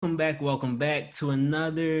welcome back to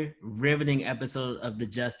another riveting episode of the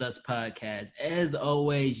Just Us podcast. As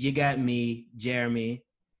always, you got me, Jeremy.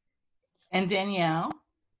 And Danielle.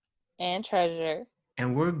 And Treasure.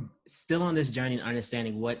 And we're still on this journey in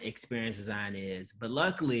understanding what experience design is. But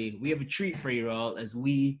luckily, we have a treat for you all as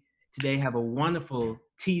we today have a wonderful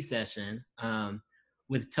tea session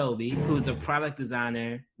with Toby, who's a product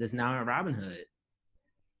designer that's now at Robinhood.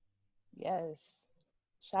 Yes.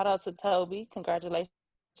 Shout out to Toby. Congratulations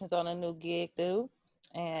on a new gig, dude.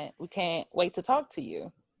 And we can't wait to talk to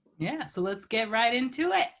you. Yeah, so let's get right into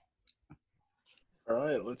it. All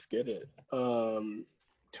right, let's get it.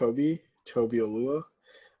 Tobi Oluwo.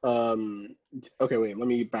 Okay, wait, let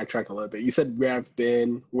me backtrack a little bit. You said where I've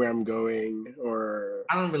been, where I'm going, or...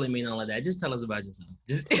 I don't really mean all of that. Just tell us about yourself.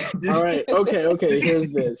 Just... All right, okay,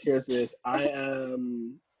 here's this. I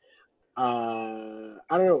am, I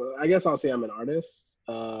don't know, I guess I'll say I'm an artist,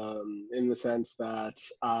 in the sense that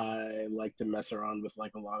I like to mess around with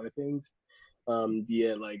like a lot of things, be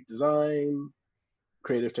it like design,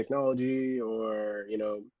 creative technology, or,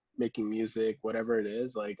 making music, whatever it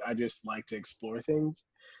is. Like, I just like to explore things.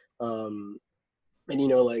 And,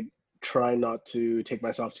 like, try not to take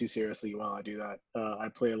myself too seriously while I do that. I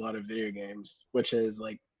play a lot of video games, which is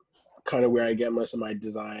like kind of where I get most of my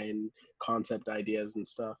design concept ideas and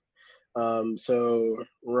stuff. So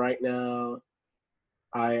right now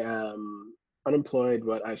I am unemployed,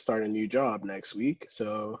 but I start a new job next week.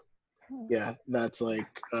 So yeah, that's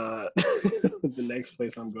like the next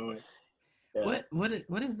place I'm going. Yeah.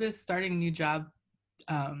 What is this starting a new job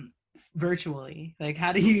virtually? Like,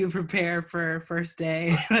 how do you prepare for first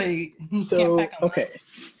day? Like,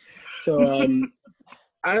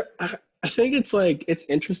 I think it's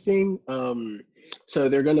interesting. So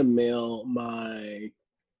they're gonna mail my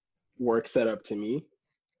work setup to me,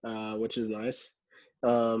 which is nice.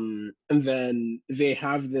 And then they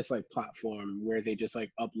have this like platform where they just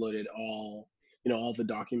like uploaded all the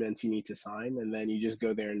documents you need to sign, and then you just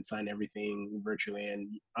go there and sign everything virtually.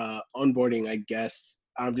 And onboarding, I guess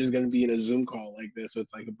I'm just going to be in a Zoom call like this with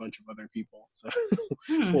like a bunch of other people. So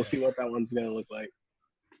we'll see what that one's going to look like.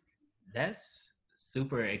 That's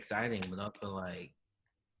super exciting, but also like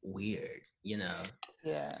weird, Yeah.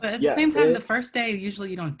 But at the same time, the first day, usually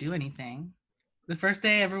you don't do anything. The first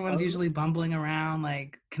day, everyone's usually bumbling around,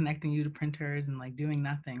 like connecting you to printers and like doing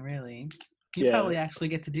nothing really. You probably actually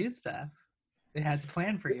get to do stuff. They had to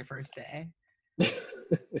plan for your first day.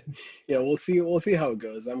 Yeah, we'll see how it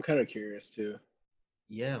goes. I'm kind of curious too.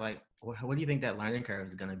 Yeah, like what do you think that learning curve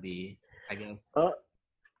is gonna be? I guess. I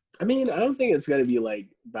mean, I don't think it's gonna be like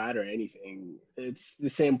bad or anything. It's the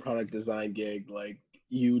same product design gig. Like,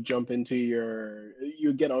 you jump into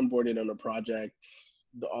you get onboarded on a project,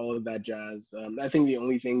 all of that jazz. I think the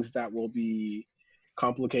only things that will be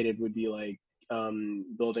complicated would be like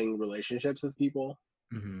building relationships with people.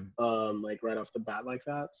 Mm-hmm. Like right off the bat like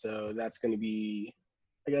that. So that's going to be,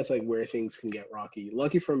 I guess, like where things can get rocky.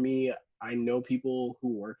 Lucky for me, I know of people who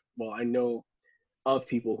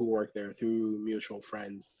work there through mutual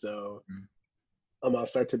friends. So I'll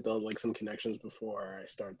start to build like some connections before I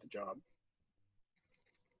start the job.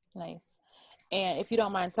 Nice. And if you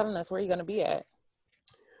don't mind telling us, where are you going to be at?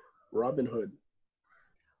 Robinhood.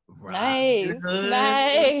 Nice.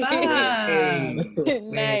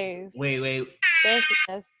 Nice. Wait.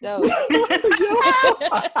 That's dope.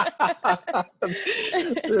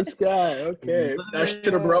 This guy, okay. I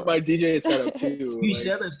should have brought my DJ setup too. You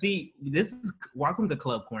should have. See, this is welcome to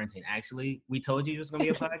Club Quarantine. Actually, we told you it was gonna be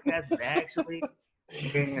a podcast, but actually,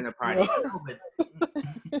 we're in a party. No, but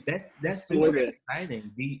that's super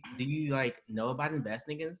exciting. Do you like know about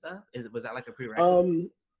investing and stuff? Was that like a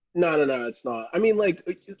prerequisite? No, it's not. I mean, like,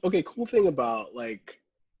 okay, cool thing about like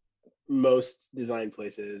most design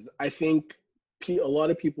places, I think a lot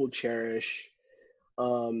of people cherish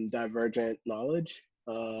divergent knowledge.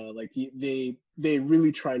 Like they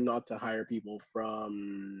really try not to hire people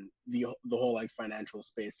from the whole like financial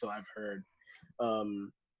space. So I've heard.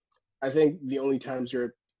 I think the only times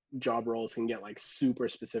your job roles can get like super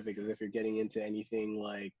specific is if you're getting into anything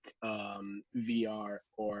like VR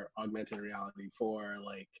or augmented reality. For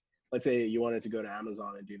like, let's say you wanted to go to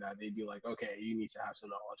Amazon and do that, they'd be like, okay, you need to have some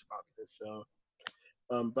knowledge about this. So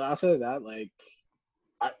but outside of that, like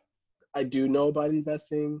I do know about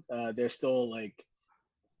investing. There's still like,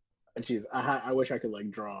 geez, I wish I could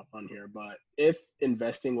like draw on here, but if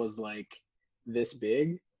investing was like this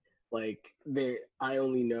big, like I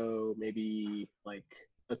only know maybe like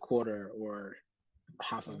a quarter or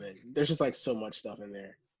half of it. There's just like so much stuff in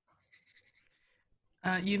there.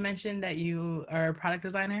 You mentioned that you are a product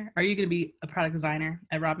designer. Are you going to be a product designer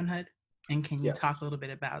at Robinhood? And can you talk a little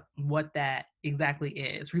bit about what that exactly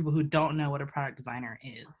is for people who don't know what a product designer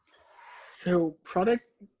is? So product,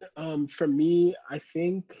 for me, I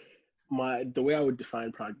think the way I would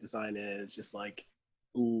define product design is just like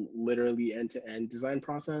literally end-to-end design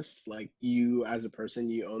process. Like you as a person,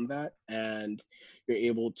 you own that, and you're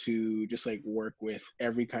able to just like work with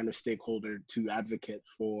every kind of stakeholder to advocate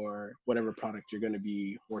for whatever product you're going to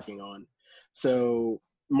be working on. So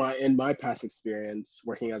in my past experience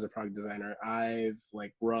working as a product designer, I've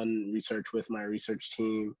like run research with my research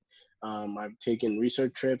team. I've taken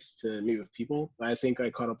research trips to meet with people. I think I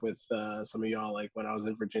caught up with some of y'all like when I was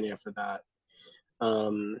in Virginia for that.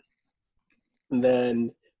 Um, and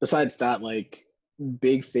then besides that, like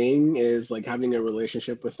big thing is like having a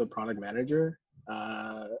relationship with the product manager.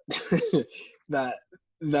 Uh, that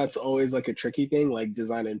that's always like a tricky thing, like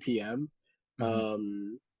design and PM.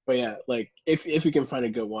 But yeah, like if you can find a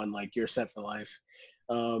good one, like you're set for life.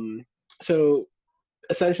 So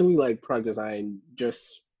essentially like product design,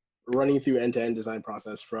 just running through end-to-end design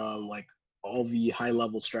process from like all the high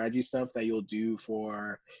level strategy stuff that you'll do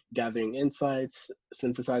for gathering insights,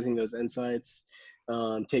 synthesizing those insights,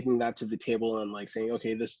 taking that to the table and like saying,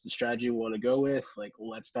 okay, this is the strategy we want to go with, like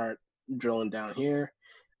let's start drilling down here.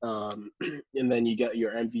 And then you get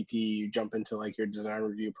your MVP, you jump into like your design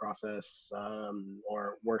review process,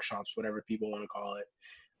 or workshops, whatever people want to call it.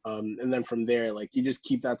 And then from there, like you just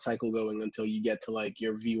keep that cycle going until you get to like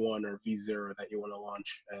your V1 or V0 that you want to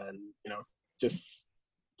launch, and just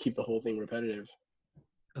keep the whole thing repetitive.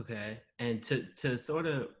 Okay, and to sort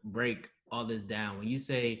of break all this down, when you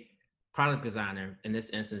say product designer, in this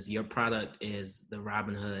instance, your product is the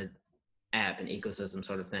Robinhood app and ecosystem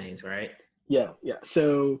sort of things, right? Yeah.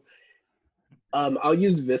 So I'll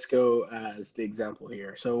use Visco as the example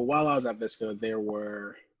here. So while I was at Visco, there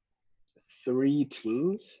were 3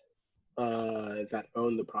 teams that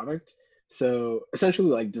own the product. So essentially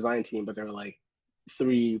like design team, but there are like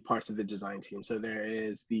 3 parts of the design team. So there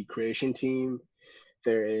is the creation team,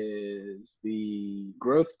 there is the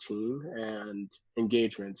growth team, and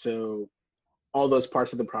engagement. So all those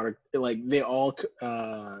parts of the product, like they all,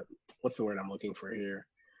 what's the word I'm looking for here?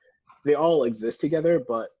 They all exist together,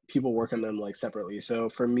 but people work on them like separately. So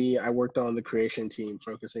for me, I worked on the creation team,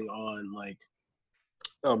 focusing on like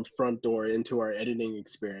front door into our editing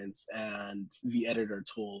experience and the editor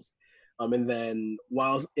tools. And then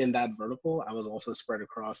while in that vertical, I was also spread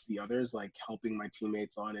across the others, like helping my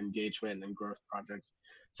teammates on engagement and growth projects.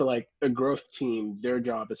 So like a growth team, their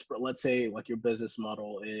job is, let's say like your business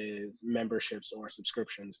model is memberships or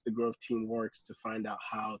subscriptions. The growth team works to find out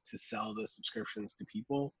how to sell those subscriptions to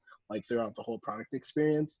people, like throughout the whole product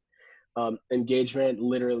experience. Engagement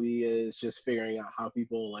literally is just figuring out how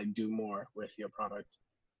people like do more with your product.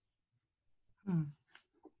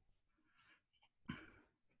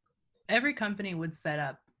 Every company would set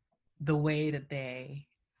up the way that they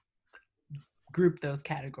group those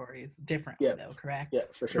categories differently, though, correct? Yeah,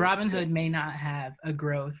 for sure. Robinhood may not have a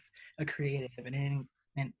growth, a creative, and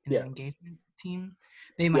an engagement team.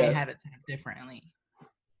 They might have it differently.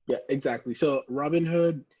 Yeah, exactly. So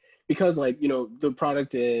Robinhood, because like the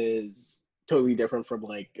product is totally different from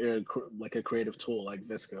like a creative tool like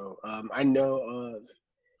Visco. I know of,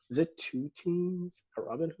 is it 2 teams at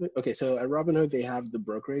Robinhood? Okay, so at Robinhood they have the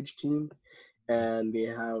brokerage team and they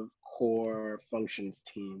have core functions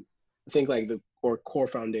team. I think like core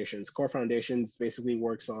foundations. Core foundations basically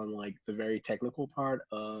works on like the very technical part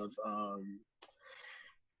of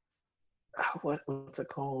what's it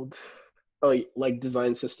called? Oh, like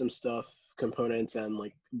design system stuff, components, and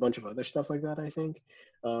like a bunch of other stuff like that, I think.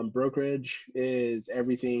 Brokerage is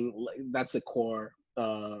everything, like that's the core.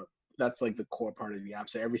 That's like the core part of the app.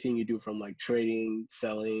 So everything you do from like trading,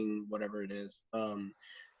 selling, whatever it is,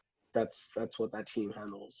 that's what that team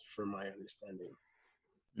handles, from my understanding.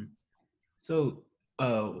 So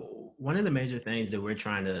one of the major things that we're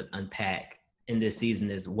trying to unpack in this season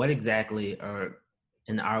is what exactly, or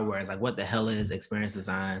in our words, like what the hell is experience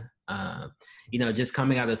design? Just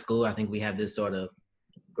coming out of school, I think we have this sort of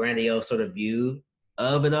grandiose sort of view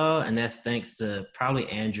of it all, and that's thanks to probably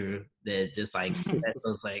Andrew, that just like that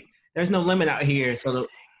was like there's no limit out here. So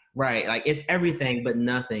right, like it's everything but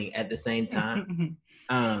nothing at the same time.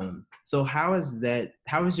 So how has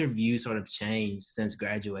your view sort of changed since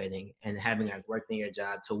graduating and having like worked in your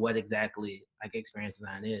job to what exactly like experience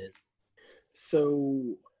design is?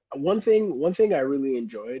 So one thing I really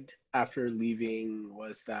enjoyed after leaving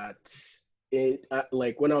was that it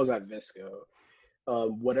like when I was at Visco,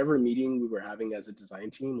 whatever meeting we were having as a design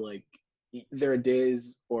team, like there are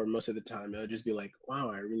days, or most of the time, it would just be like, wow,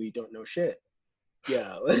 I really don't know shit.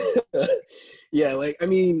 Yeah. Yeah, like I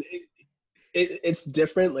mean, it's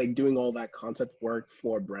different, like doing all that concept work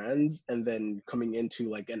for brands and then coming into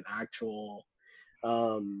like an actual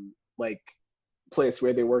like place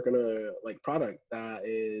where they work on a like product that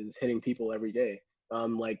is hitting people every day.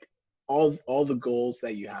 Like all the goals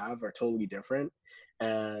that you have are totally different,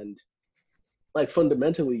 and like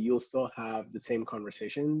fundamentally you'll still have the same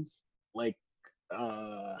conversations, like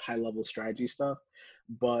high level strategy stuff,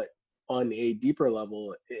 but on a deeper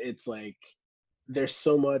level, it's like there's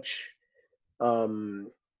so much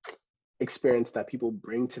um experience that people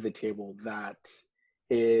bring to the table that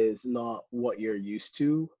is not what you're used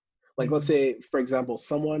to. Like let's say, for example,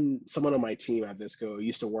 someone on my team at Visco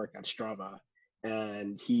used to work at Strava,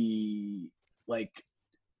 and he like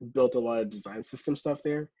built a lot of design system stuff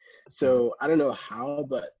there. So I don't know how,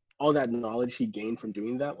 but all that knowledge he gained from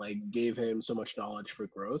doing that like gave him so much knowledge for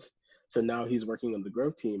growth. So now he's working on the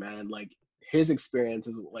growth team, and like his experience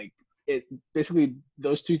is like it basically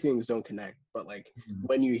those two things don't connect. But like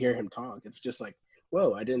when you hear him talk, it's just like,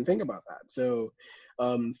 whoa, I didn't think about that. So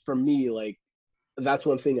for me, like that's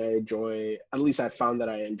one thing I enjoy. At least I found that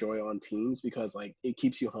I enjoy on teams, because like it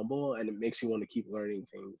keeps you humble and it makes you want to keep learning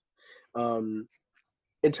things.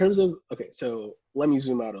 In terms of, okay, so let me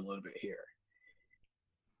zoom out a little bit here.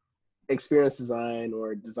 Experience design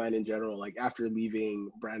or design in general, like after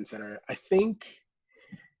leaving Brand Center, I think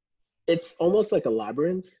it's almost like a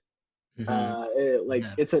labyrinth.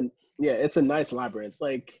 It's a nice labyrinth.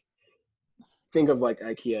 Like think of like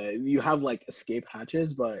IKEA. You have like escape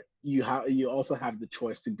hatches, but you also have the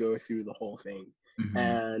choice to go through the whole thing.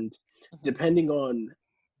 And depending on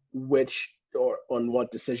which or on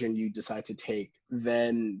what decision you decide to take,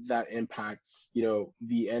 then that impacts, you know,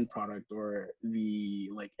 the end product or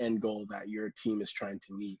the like end goal that your team is trying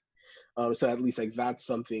to meet. So at least like that's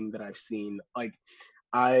something that I've seen. Like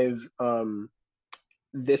I've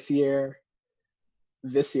this year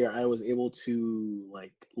I was able to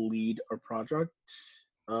like lead a project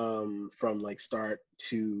from like start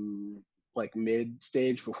to like mid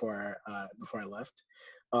stage before I left.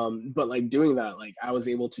 But like doing that, like I was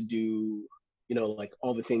able to do, you know, like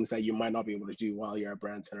all the things that you might not be able to do while you're at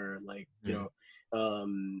Brand Center. Like, you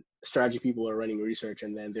know, strategy people are running research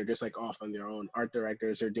and then they're just like off on their own. Art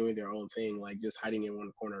directors are doing their own thing, like just hiding in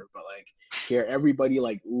one corner. But like here, everybody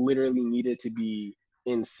like literally needed to be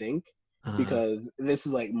in sync, because this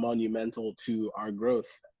is like monumental to our growth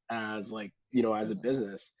as like, you know, as a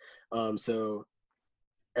business. So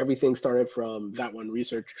everything started from that one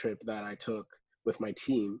research trip that I took with my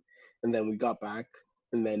team, and then we got back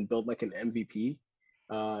and then built like an MVP,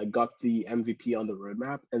 got the MVP on the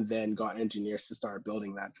roadmap, and then got engineers to start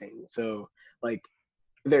building that thing. So like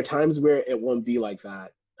there are times where it won't be like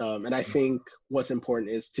that. And I think what's important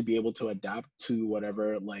is to be able to adapt to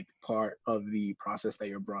whatever like part of the process that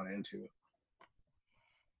you're brought into.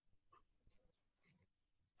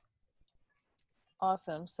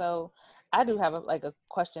 Awesome. So I do have a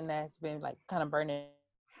question that's been like kind of burning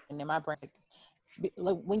in my brain.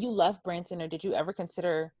 Like when you left Brand Center, did you ever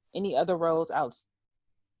consider any other roles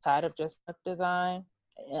outside of just design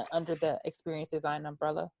under the experience design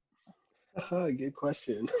umbrella? Good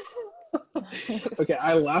question. Okay,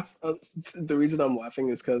 I laugh. The reason I'm laughing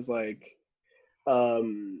is because like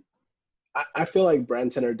I feel like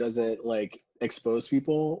Brand Center doesn't like expose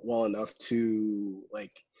people well enough to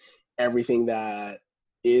like everything that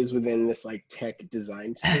is within this like tech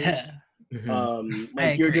design space.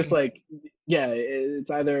 Like you're just like, yeah, it's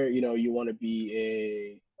either, you know, you want to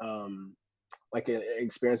be a like an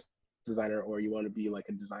experienced designer, or you want to be like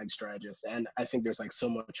a design strategist. And I think there's like so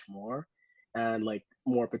much more and like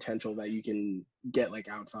more potential that you can get like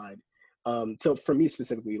outside. So for me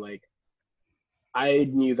specifically, like I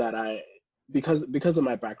knew that because of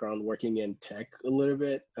my background working in tech a little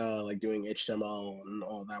bit, like doing HTML and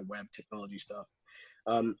all that web technology stuff,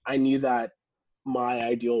 I knew that my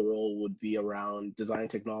ideal role would be around design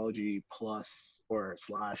technology plus or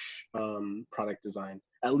slash product design.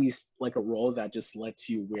 At least like a role that just lets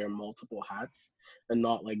you wear multiple hats and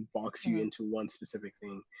not like box you into one specific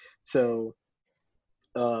thing. So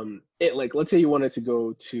it like, let's say you wanted to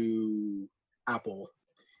go to Apple.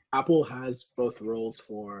 Apple has both roles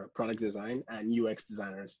for product design and UX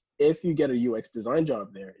designers. If you get a UX design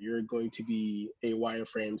job there, you're going to be a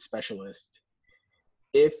wireframe specialist.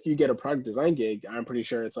 If you get a product design gig, I'm pretty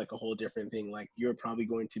sure it's like a whole different thing. Like you're probably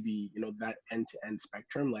going to be, you know, that end-to-end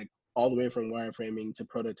spectrum, like all the way from wireframing to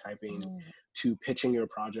prototyping to pitching your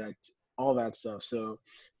project, all that stuff. So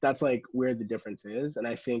that's like where the difference is. And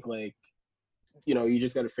I think like, you know, you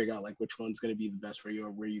just got to figure out like which one's going to be the best for you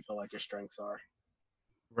or where you feel like your strengths are.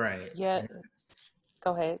 Right. Yeah.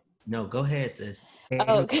 Go ahead. No, go ahead, sis.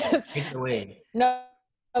 Oh, Take it away. No,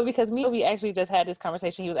 because we actually just had this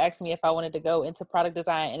conversation. He was asking me if I wanted to go into product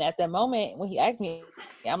design, and at that moment when he asked me,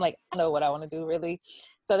 I'm like, I don't know what I want to do really.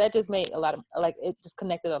 So that just made a lot of it just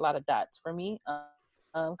connected a lot of dots for me.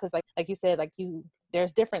 Because like you said,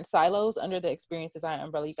 there's different silos under the experience design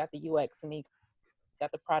umbrella. You got the UX and you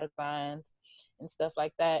got the product lines and stuff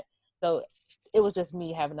like that. So it was just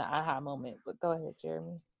me having an aha moment. But go ahead,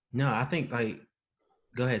 Jeremy. No, I think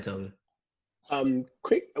go ahead, Toby.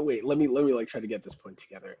 Wait, let me like try to get this point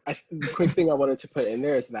together. Quick thing I wanted to put in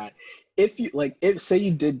there is that if you if say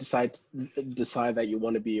you did decide that you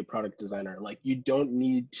want to be a product designer, like you don't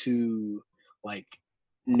need to like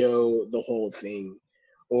know the whole thing,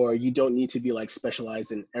 or you don't need to be like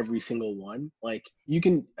specialized in every single one. Like you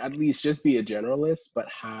can at least just be a generalist, but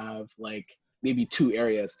have like maybe 2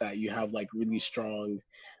 areas that you have like really strong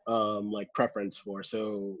like preference for.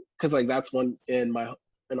 So because like that's one in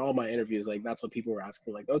all my interviews, like that's what people were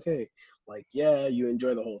asking, like, okay, like, yeah, you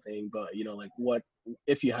enjoy the whole thing, but you know, like what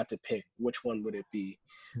if you had to pick, which one would it be?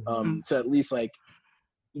 So at least like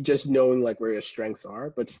just knowing like where your strengths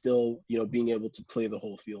are, but still, you know, being able to play the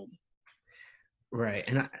whole field. Right.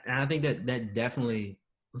 And I think that definitely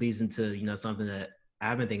leads into, you know, something that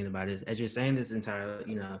I've been thinking about is as you're saying this entire,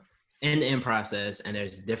 you know, end-to-end process, and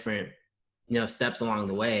there's different, you know, steps along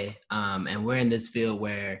the way. And we're in this field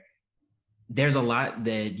where there's a lot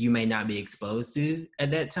that you may not be exposed to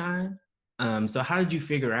at that time. So how did you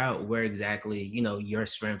figure out where exactly, you know, your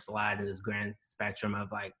strengths lied in this grand spectrum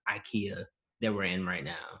of like IKEA that we're in right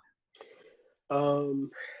now?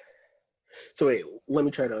 So wait, let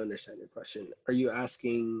me try to understand your question. Are you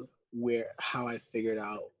asking how I figured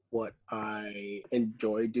out what I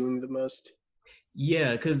enjoy doing the most?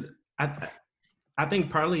 Yeah, because I think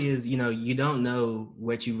partly is, you know, you don't know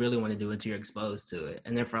what you really want to do until you're exposed to it.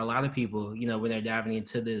 And then for a lot of people, you know, when they're diving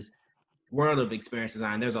into this world of experience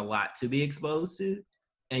design, there's a lot to be exposed to.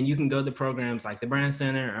 And you can go to programs like the Brand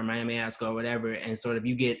Center or Miami Ad School or whatever, and sort of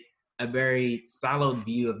you get a very siloed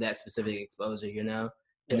view of that specific exposure, you know?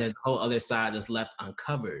 And there's a whole other side that's left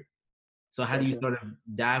uncovered. So how do you sort of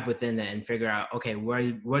dive within that and figure out, okay, where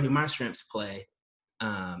do my strengths play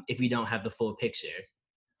if you don't have the full picture?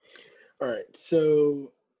 All right,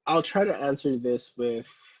 so I'll try to answer this with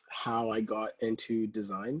how I got into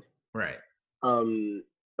design. Right.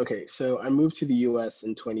 Okay, so I moved to the US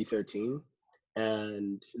in 2013,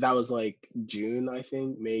 and that was like June, I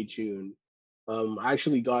think, May, June. I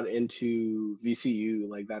actually got into VCU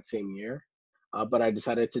like that same year, but I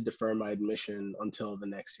decided to defer my admission until the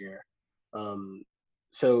next year.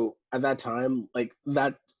 So at that time, like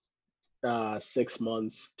that 6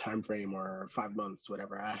 month time frame or 5 months,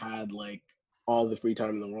 whatever, I had like all the free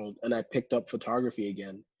time in the world, and I picked up photography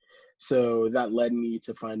again. So that led me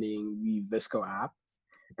to finding the Visco app,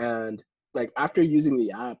 and like after using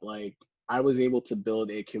the app, like I was able to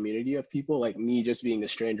build a community of people, like me just being a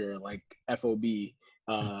stranger, like FOB.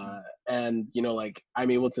 And you know, like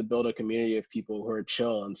I'm able to build a community of people who are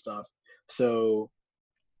chill and stuff. So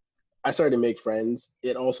I started to make friends.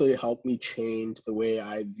 It also helped me change the way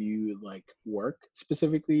I view like work,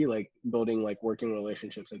 specifically like building like working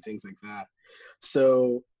relationships and things like that.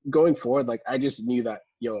 So going forward, like I just knew that,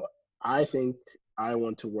 I think I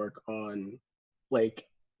want to work on like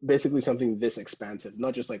basically something this expansive,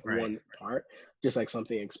 not just like one part, just like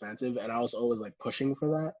something expansive. And I was always like pushing for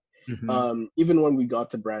that. Even when we got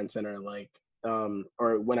to Brand Center, like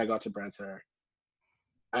or when I got to Brand Center,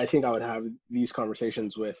 I think I would have these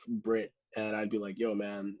conversations with Britt, and I'd be like, yo,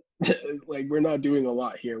 man, like, we're not doing a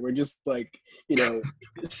lot here. We're just like,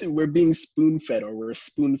 we're being spoon fed, or we're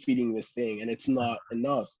spoon feeding this thing, and it's not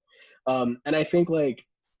enough. And I think like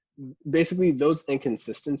basically those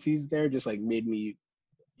inconsistencies there just like made me,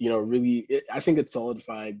 really, I think it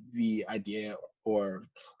solidified the idea, or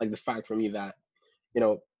like the fact for me that,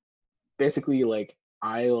 basically like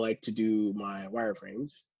I like to do my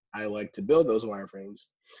wireframes. I like to build those wireframes.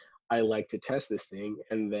 I like to test this thing,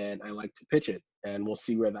 and then I like to pitch it, and we'll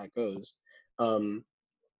see where that goes.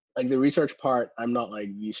 Like the research part, I'm not like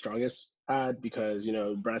the strongest at, because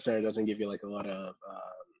Brand Center doesn't give you like a lot of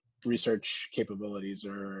research capabilities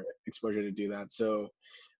or exposure to do that. So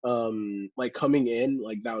like coming in,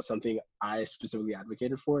 like that was something I specifically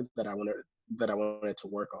advocated for, that I wanted to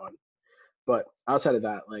work on. But outside of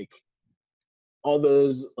that, like all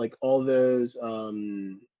those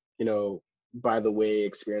by the way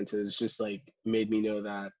experiences just like made me know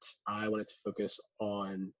that I wanted to focus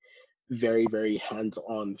on very, very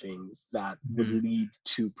hands-on things that would lead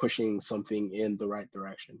to pushing something in the right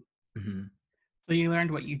direction. So you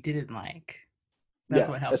learned what you didn't like. That's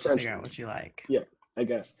what helped to figure out what you like. Yeah, I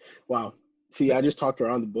guess. Wow. See, I just talked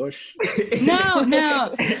around the bush.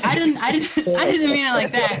 No, I didn't mean it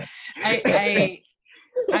like that.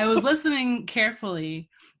 I was listening carefully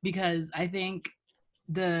because I think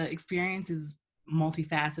the experience is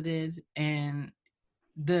multifaceted, and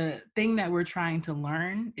the thing that we're trying to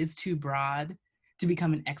learn is too broad to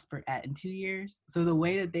become an expert at in 2 years. So the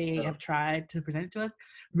way that they have tried to present it to us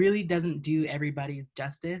really doesn't do everybody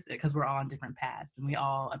justice, because we're all on different paths and we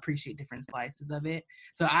all appreciate different slices of it.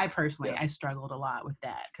 So I personally, I struggled a lot with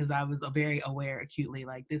that because I was very aware acutely,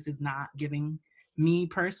 like, this is not giving me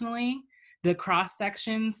personally the cross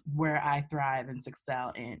sections where I thrive and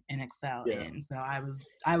excel in. So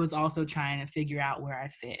I was also trying to figure out where I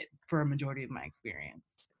fit for a majority of my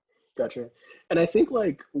experience. Gotcha. And I think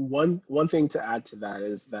like one thing to add to that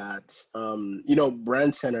is that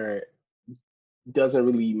Brand Center doesn't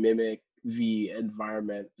really mimic the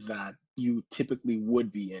environment that you typically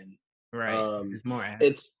would be in. Right.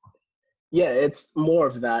 It's more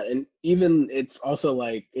of that, and even it's also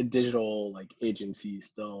like a digital like agency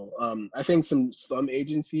still. I think some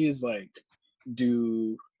agencies like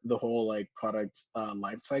do the whole like product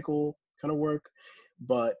life cycle kind of work,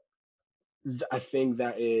 but I think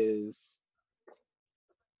that is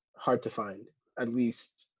hard to find, at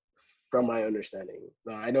least from my understanding.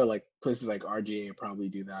 I know like places like RGA probably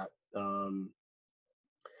do that,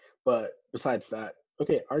 but besides that,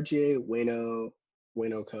 okay, RGA, Wayno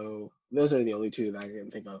Co. Those are the only two that I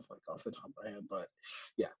can think of like off the top of my head. But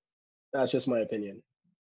yeah, that's just my opinion.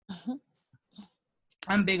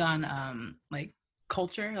 I'm big on like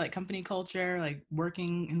culture, like company culture, like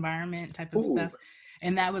working environment type of stuff.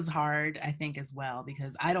 And that was hard, I think, as well,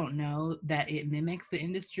 because I don't know that it mimics the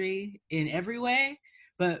industry in every way.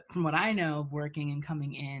 But from what I know of working and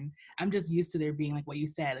coming in, I'm just used to there being, like what you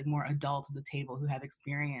said, like more adults at the table who have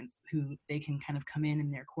experience, who they can kind of come in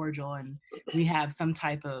and they're cordial, and we have some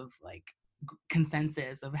type of like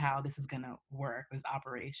consensus of how this is going to work, this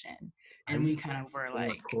operation. And we kind of were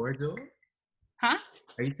like, cordial? Huh?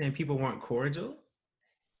 Are you saying people weren't cordial?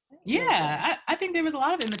 Yeah, I think there was a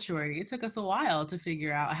lot of immaturity. It took us a while to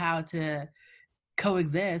figure out how to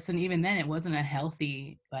coexist, and even then it wasn't a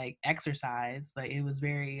healthy like exercise. Like, it was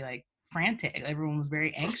very like frantic. Everyone was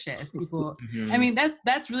very anxious. People I mean,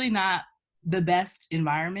 that's really not the best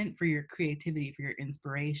environment for your creativity, for your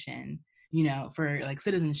inspiration, for like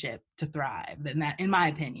citizenship to thrive, and that, in my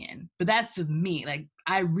opinion. But that's just me. Like,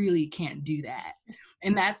 I really can't do that,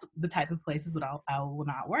 and that's the type of places that I will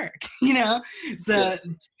not work. So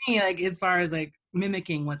to me, like, as far as like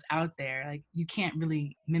mimicking what's out there, like, you can't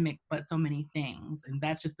really mimic but so many things, and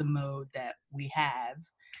that's just the mode that we have.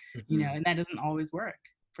 And that doesn't always work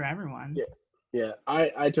for everyone. Yeah,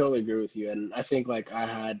 I totally agree with you, and I think like I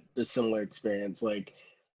had the similar experience. Like,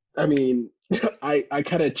 I mean, I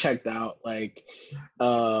kind of checked out. Like,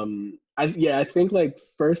 I think like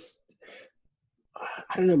first,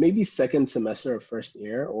 I don't know, maybe second semester of first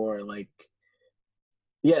year, or like,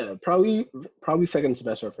 yeah, probably second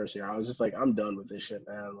semester of first year. I was just like, I'm done with this shit,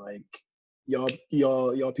 man. Like,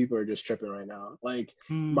 y'all people are just tripping right now. Like,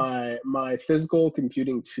 my physical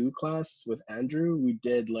computing 2 class with Andrew, we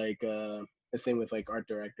did like a thing with like art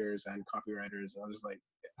directors and copywriters. I was like,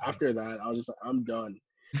 after that, I was just like, I'm done.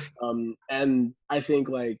 And I think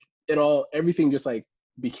like everything just like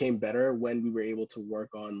became better when we were able to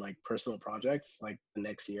work on like personal projects like the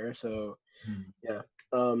next year. So yeah.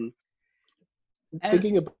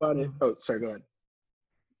 Thinking about it. Oh, sorry, go ahead.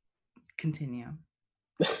 Continue.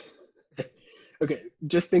 Okay,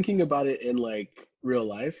 just thinking about it in like real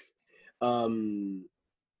life. I've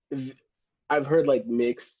heard like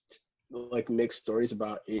mixed stories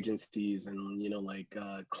about agencies and like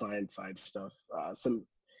client side stuff.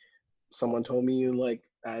 Someone told me like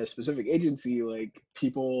at a specific agency, like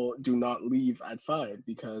people do not leave at 5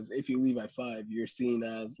 because if you leave at 5, you're seen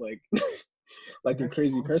as like like a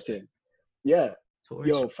crazy person. Yeah.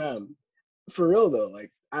 Yo, fam. For real though,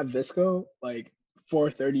 like at Visco, like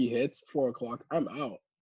 4:30 hits, 4 o'clock, I'm out.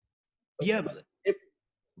 Yeah, but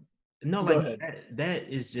go ahead. That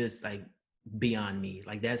is just like beyond me.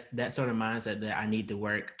 Like, that's that sort of mindset that I need to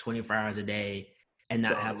work 24 hours a day and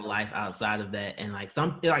not have a life outside of that. And like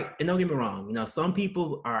and don't get me wrong, some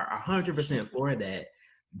people are 100% for that.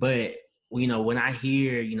 But when I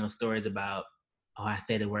hear stories about, oh, I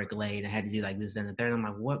stayed at work late, I had to do like this and the third, I'm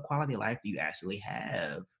like, what quality of life do you actually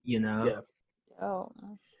have? Yeah. Oh,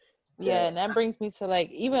 yeah, and that brings me to like,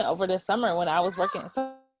 even over the summer when I was working,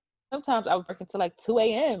 sometimes I was working till like 2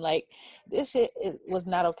 a.m. Like, this shit, it was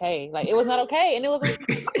not okay. Like, it was not okay. And it was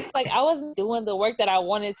like, I wasn't doing the work that I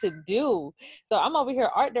wanted to do. So I'm over here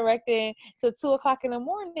art directing till 2 o'clock in the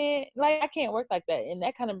morning. Like, I can't work like that. And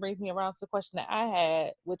that kind of brings me around to the question that I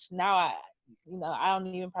had, which now I don't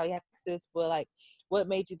even probably have to this, but like, what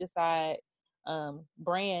made you decide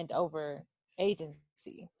brand over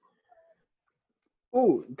agency?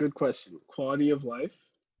 Oh, good question. Quality of life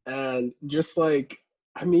and just like,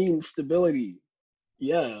 I mean, stability.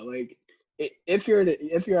 Yeah, like if you're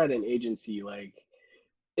at an agency, like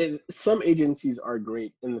some agencies are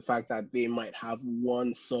great in the fact that they might have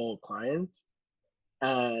one sole client,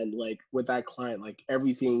 and like with that client, like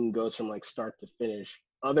everything goes from like start to finish.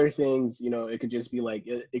 Other things, it could just be like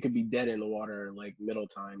it could be dead in the water, like middle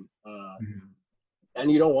time, Mhm.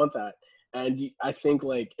 and you don't want that. And I think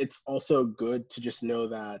like it's also good to just know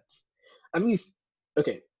that at least,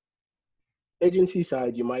 okay, agency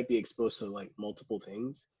side, you might be exposed to like multiple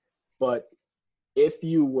things, but if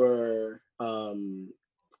you were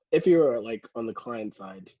if you were like on the client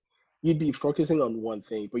side, you'd be focusing on one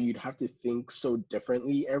thing, but you'd have to think so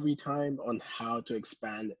differently every time on how to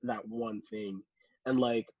expand that one thing. And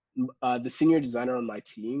like the senior designer on my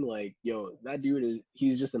team, like, yo, that dude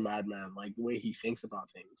he's just a madman, like the way he thinks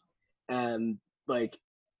about things. And like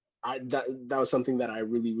that was something that I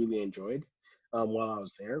really, really enjoyed while I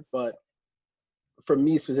was there. But for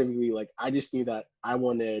me specifically, like I just knew that I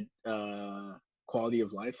wanted quality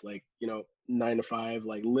of life, like 9 to 5,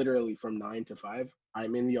 like literally from 9 to 5.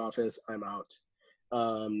 I'm in the office, I'm out.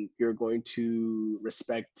 You're going to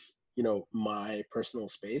respect, my personal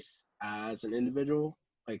space as an individual,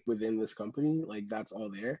 like within this company, like that's all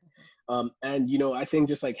there. And I think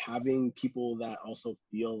just like having people that also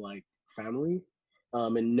feel like family,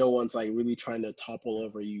 and no one's like really trying to topple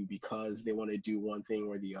over you because they want to do one thing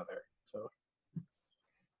or the other. So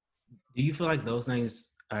Do you feel like those things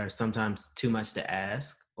are sometimes too much to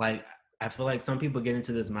ask? Like, I feel like some people get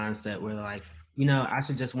into this mindset where they're like, I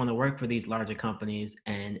should just want to work for these larger companies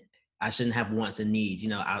and I shouldn't have wants and needs,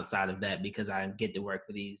 outside of that because I get to work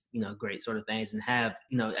for these, great sort of things and have,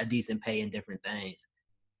 a decent pay in different things.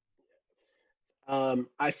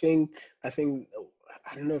 I think I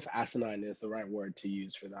don't know if asinine is the right word to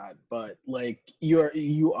use for that, but like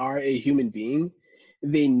you are a human being.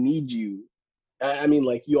 They need you. I mean,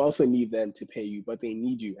 like you also need them to pay you, but they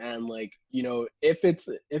need you. And like, if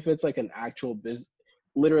it's like an actual business,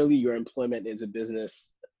 literally your employment is a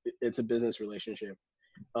business. It's a business relationship,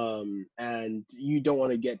 and you don't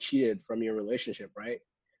want to get cheated from your relationship, right?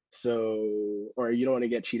 So, or you don't want to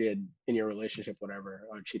get cheated in your relationship, whatever,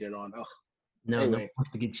 or cheated on. Oh, No one anyway,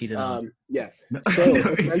 wants to get cheated on. yeah. No, So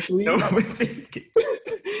no essentially, one wants to get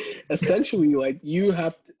essentially, like you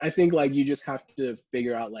have, I think, like you just have to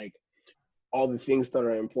figure out like all the things that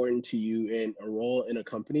are important to you in a role in a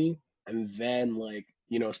company, and then like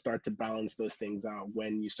start to balance those things out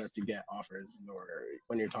when you start to get offers or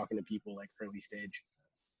when you're talking to people like early stage.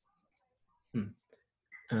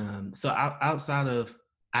 So outside of,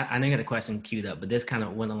 I know I got a question queued up, but this kind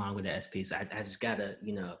of went along with the SP. So I just gotta,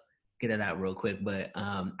 get it out real quick. But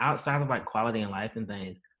outside of like quality and life and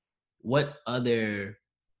things, what other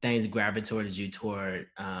things gravitated you toward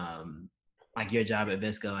like your job at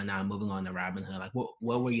Visco and now moving on to Robinhood? Like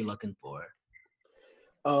what were you looking for?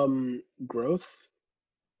 Growth,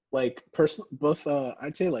 like personal, both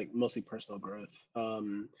I'd say like mostly personal growth,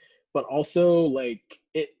 but also like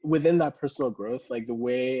it within that personal growth, like the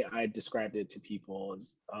way I described it to people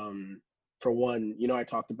is, for one, I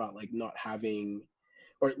talked about like not having,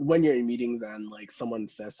 or when you're in meetings and like someone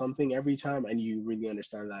says something every time and you really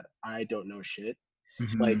understand that I don't know shit,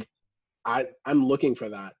 Mm-hmm. like I'm looking for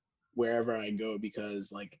that wherever I go,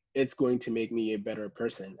 because like it's going to make me a better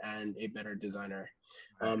person and a better designer.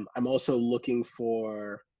 Right. I'm also looking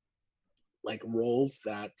for like roles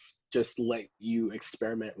that just let you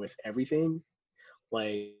experiment with everything.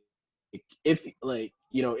 Like if like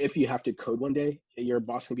if you have to code one day, your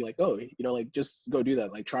boss can be like, oh, like just go do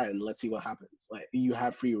that, like try it and let's see what happens. Like you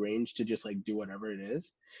have free range to just like do whatever it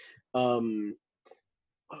is. um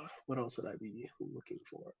what else would I be looking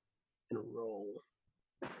for in a role?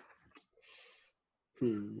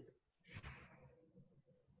 Hmm.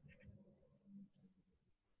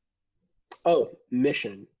 Oh,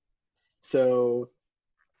 mission. So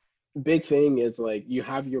big thing is like you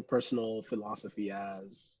have your personal philosophy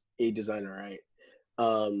as a designer, right?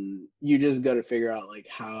 You just got to figure out like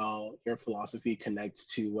how your philosophy connects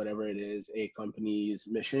to whatever it is a company's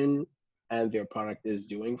mission and their product is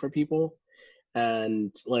doing for people.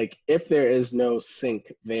 And like if there is no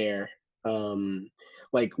sync there, um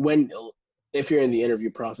like when if you're in the interview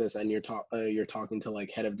process and you're talking to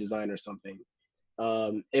like head of design or something,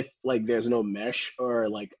 if like there's no mesh or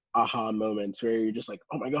like aha moments where you're just like,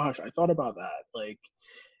 oh my gosh, I thought about that, like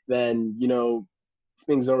then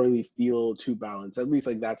things don't really feel too balanced. At least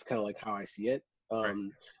like that's kind of like how I see it.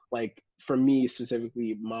 Like for me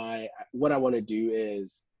specifically, what I want to do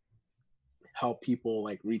is help people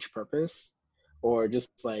like reach purpose, or just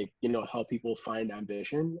like, you know, help people find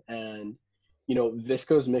ambition. And, you know,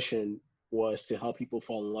 Visco's mission was to help people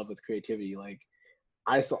fall in love with creativity. Like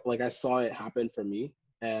I saw it happen for me,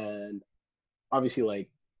 and obviously like,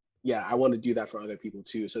 yeah, I want to do that for other people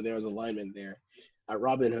too. So there was alignment there. At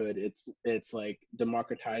Robinhood, it's like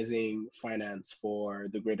democratizing finance for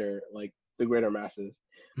the greater masses.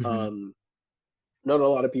 Not a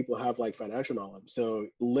lot of people have like financial knowledge. So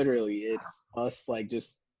literally it's us like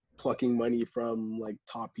just plucking money from like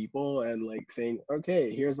top people and like saying,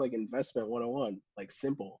 okay, here's like investment 101, like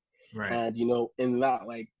simple. Right. And you know, in that,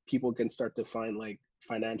 like people can start to find like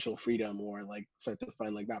financial freedom, or like start to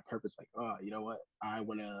find like that purpose, like, oh, you know what, I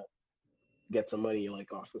want to get some money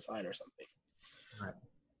like off the side or something. Right.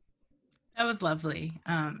 That was lovely.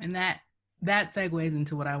 And that segues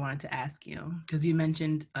into what I wanted to ask you, because you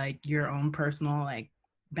mentioned like your own personal like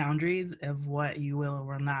boundaries of what you will or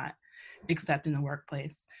will not accept in the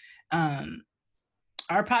workplace. Our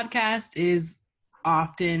podcast is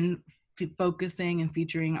often focusing and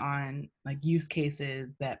featuring on like use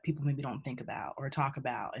cases that people maybe don't think about or talk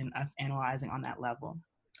about, and us analyzing on that level.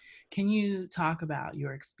 Can you talk about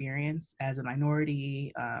your experience as a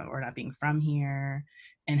minority or not being from here,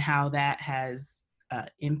 and how that has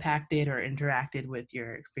impacted or interacted with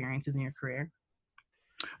your experiences in your career?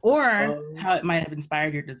 Or how it might have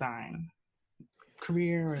inspired your design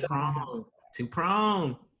career or design?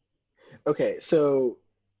 Two-prong. Okay, so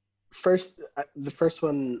the first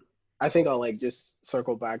one, I think I'll like just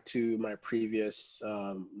circle back to my the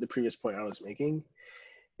previous point I was making.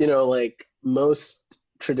 You know, like most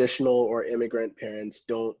traditional or immigrant parents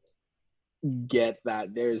don't get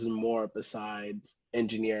that there's more besides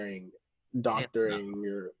engineering, doctoring,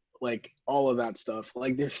 or like all of that stuff.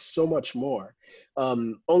 Like there's so much more.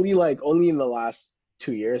 Only in the last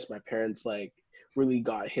 2 years my parents like really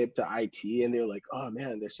got hip to IT, and they're like, oh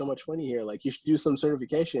man, there's so much money here, like you should do some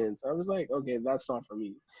certifications. I was like, okay, that's not for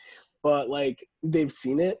me. But like they've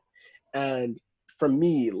seen it. And for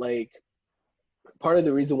me, like part of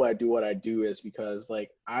the reason why I do what I do is because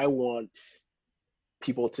like I want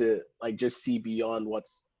people to like just see beyond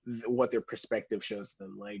what their perspective shows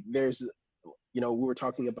them. Like there's, you know, we were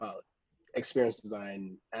talking about experience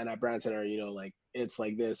design, and at Brand Center, you know, like it's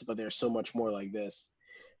like this, but there's so much more like this.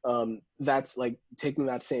 That's like taking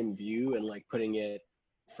that same view and like putting it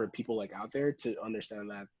for people like out there to understand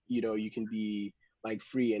that, you know, you can be like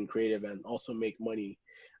free and creative and also make money.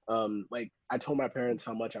 Like I told my parents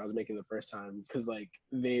how much I was making the first time, because like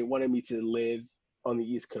they wanted me to live on the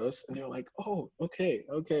East Coast, and they're like, oh, okay,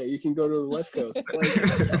 you can go to the West Coast. Like,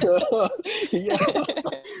 yeah.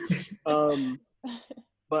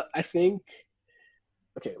 But I think,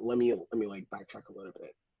 okay, let me like backtrack a little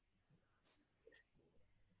bit.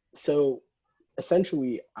 So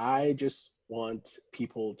essentially, I just want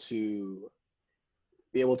people to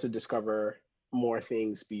be able to discover more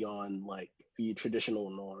things beyond like the traditional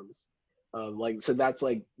norms. Like, so that's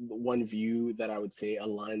like one view that I would say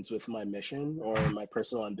aligns with my mission or my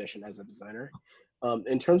personal ambition as a designer.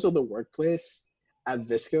 In terms of the workplace at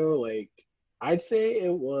Visco, like I'd say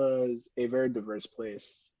it was a very diverse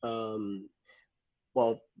place.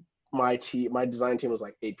 Well, my design team was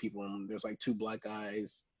like 8 people, and there's like 2 black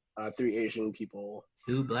guys, 3 Asian people.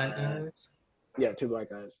 2 black guys? Yeah, 2 black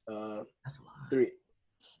guys. That's a lot. 3.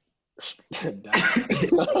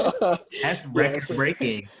 That's record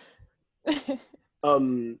breaking.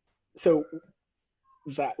 So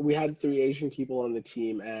that we had 3 Asian people on the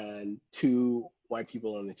team and 2 white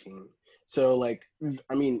people on the team. So like,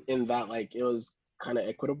 I mean, in that, like, it was kind of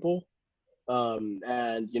equitable.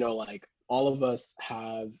 And you know, like all of us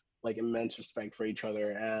have like immense respect for each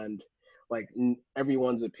other, and like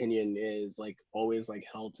everyone's opinion is like always like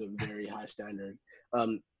held to a very high standard.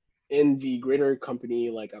 In the greater company,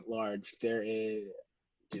 like at large, there is,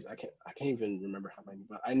 geez, I can't even remember how many,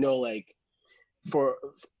 but I know like for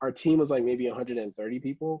our team was like maybe 130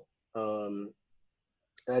 people. And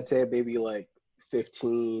I'd say maybe like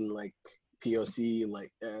 15 like POC,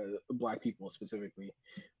 like black people specifically.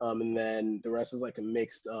 And then the rest is like a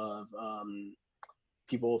mix of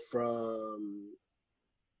people from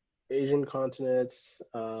Asian continents.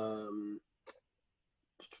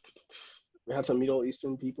 We had some Middle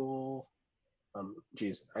Eastern people.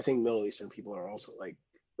 Geez, I think Middle Eastern people are also like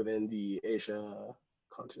within the Asia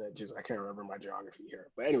continent. Just I can't remember my geography here,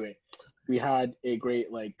 but anyway, we had a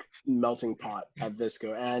great like melting pot at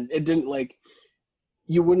Visco, and it didn't like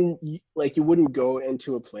you wouldn't go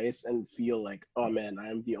into a place and feel like, oh man,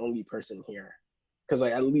 I'm the only person here, because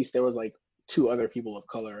like at least there was like two other people of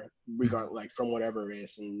color, regard like from whatever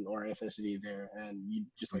race and or ethnicity there, and you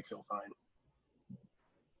just like feel fine.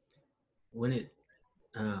 When it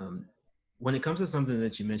when it comes to something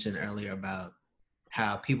that you mentioned earlier about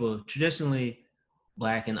how people traditionally,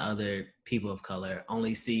 Black and other people of color,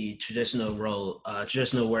 only see traditional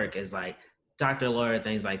work as like doctor, lawyer,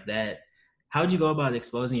 things like that. How would you go about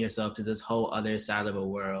exposing yourself to this whole other side of a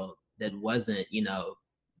world that wasn't,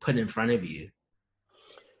 put in front of you?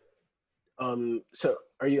 So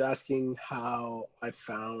are you asking how I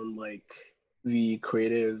found like the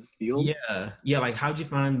creative field? Yeah. Like, how'd you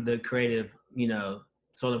find the creative,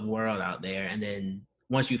 sort of world out there? And then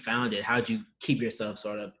once you found it, how'd you keep yourself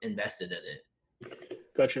sort of invested in it?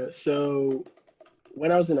 Gotcha. So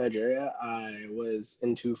when I was in Nigeria, I was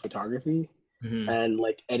into photography and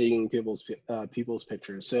like editing people's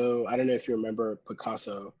pictures. So I don't know if you remember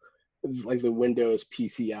Picasso, like the Windows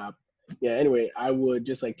PC app. Yeah. Anyway, I would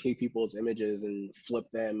just like take people's images and flip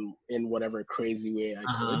them in whatever crazy way I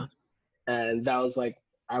could, and that was like,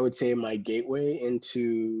 I would say, my gateway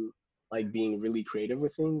into like being really creative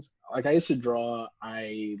with things. Like I used to draw,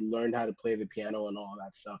 I learned how to play the piano and all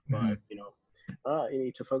that stuff, but you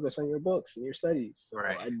need to focus on your books and your studies. So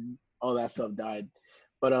Right. all that stuff died.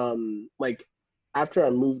 But like after I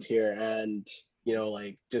moved here and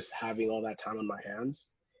like just having all that time on my hands,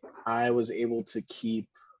 I was able to keep.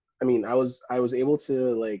 I was able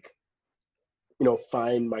to like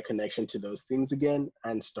find my connection to those things again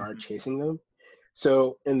and start chasing them.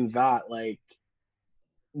 So in that, like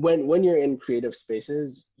when you're in creative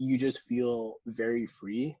spaces, you just feel very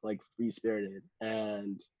free, like free spirited,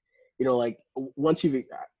 and like once you've, in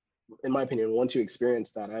my opinion, once you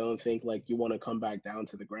experience that, I don't think like you want to come back down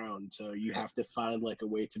to the ground. So you have to find like a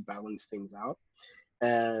way to balance things out,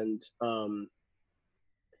 and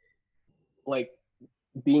like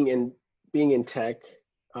being in tech,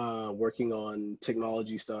 working on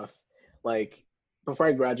technology stuff, like before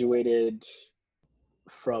I graduated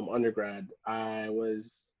from undergrad, I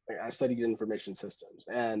studied information systems,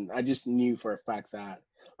 and I just knew for a fact that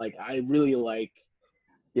like I really like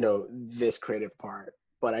this creative part,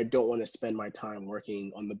 but I don't want to spend my time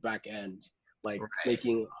working on the back end, like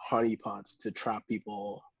making honeypots to trap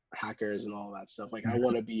people, hackers, and all that stuff. Like I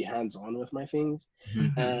want to be hands on with my things,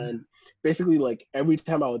 and basically like every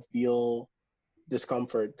time I would feel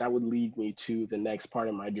discomfort, that would lead me to the next part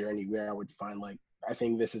of my journey where I would find like, I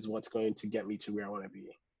think this is what's going to get me to where I want to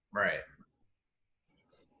be. Right.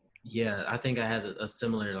 Yeah, I think I had a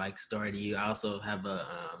similar like story to you. I also have a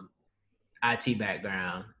IT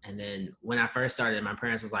background, and then when I first started, my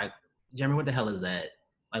parents was like, "Jeremy, what the hell is that?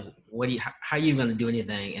 Like, how are you gonna do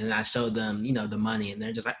anything?" And then I showed them, the money, and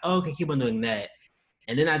they're just like, "Oh, okay, keep on doing that."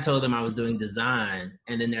 And then I told them I was doing design,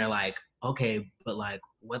 and then they're like, "Okay, but like,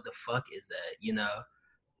 what the fuck is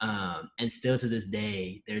that?" And still to this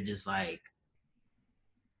day, they're just like,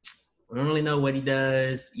 "We don't really know what he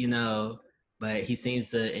does, but he seems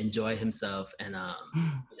to enjoy himself and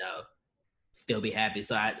still be happy."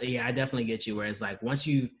 So I definitely get you where it's like once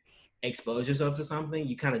you expose yourself to something,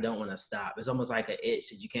 you kind of don't want to stop. It's almost like an itch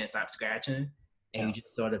that you can't stop scratching, and you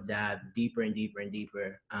just sort of dive deeper and deeper and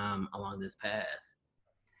deeper along this path.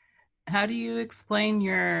 How do you explain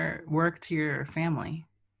your work to your family?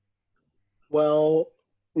 Well,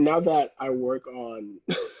 now that I work on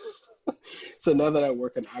now that I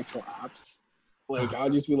work on actual apps, like I'll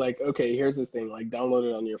just be like, okay, here's this thing, like download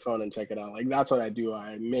it on your phone and check it out. Like that's what I do.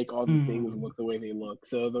 I make all the things look the way they look.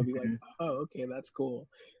 So they'll be like, oh, okay, that's cool.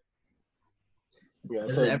 Yeah,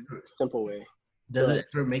 so simple way. Does it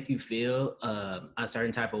ever make you feel a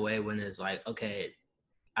certain type of way when it's like, okay,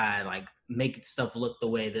 I like make stuff look the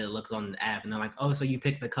way that it looks on the app, and they're like, oh, so you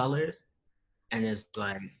pick the colors? And it's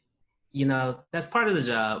like, that's part of the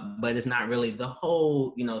job, but it's not really the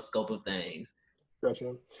whole, scope of things.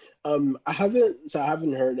 Gotcha. I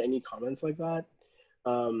haven't heard any comments like that.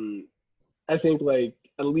 I think like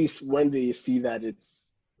at least when they see that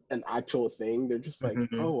it's an actual thing, they're just like,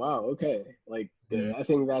 oh wow, okay. Like I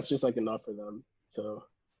think that's just like enough for them. So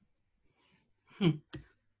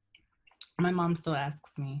my mom still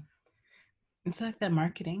asks me, is that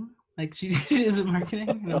marketing? Like she isn't marketing,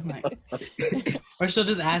 and I'm like, or she'll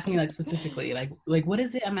just ask me like specifically, like what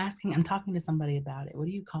is it? I'm talking to somebody about it. What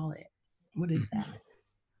do you call it? What is that?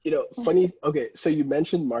 Funny. Okay, so you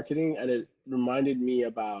mentioned marketing, and it reminded me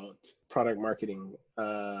about product marketing.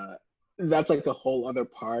 That's like a whole other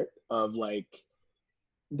part of like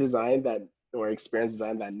design or experience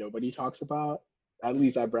design that nobody talks about, at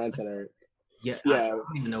least at Brand Center. Yeah. I don't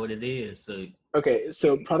even know what it is. So okay,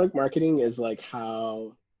 so product marketing is like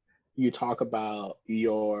how you talk about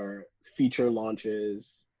your feature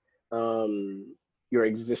launches, your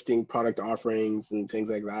existing product offerings and things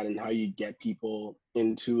like that, and how you get people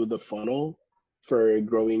into the funnel for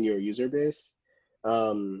growing your user base.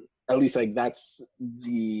 At least like that's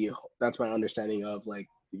my understanding of like,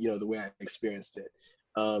 the way I experienced it.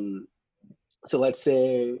 So let's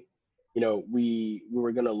say, we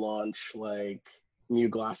were gonna launch like new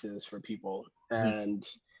glasses for people, and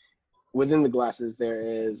within the glasses there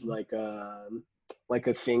is like a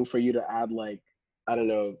thing for you to add, like, I don't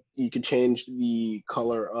know, you could change the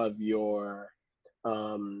color of your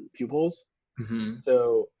pupils.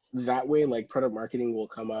 So that way, like, product marketing will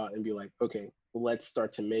come out and be like, okay, let's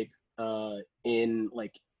start to make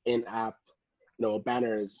in-app,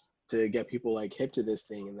 banners to get people like hip to this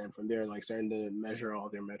thing, and then from there, like, starting to measure all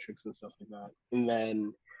their metrics and stuff like that, and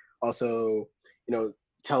then also,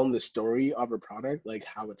 telling the story of a product, like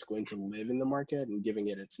how it's going to live in the market and giving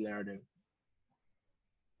it its narrative.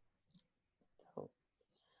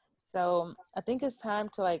 So I think it's time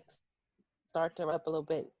to like start to wrap up a little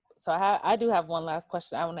bit. So I do have one last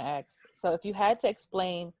question I want to ask. So if you had to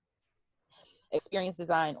explain experience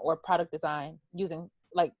design or product design using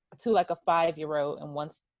like to like a 5-year-old in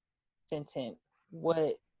one sentence,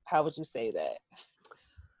 how would you say that?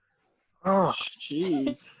 Oh,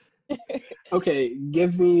 jeez. Okay,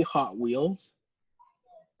 give me Hot Wheels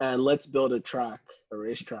and let's build a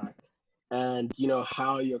racetrack. And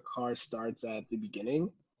how your car starts at the beginning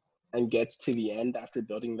and gets to the end after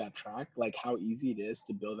building that track, like how easy it is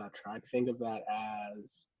to build that track. Think of that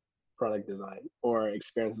as product design or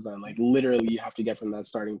experience design. Like literally you have to get from that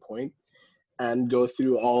starting point and go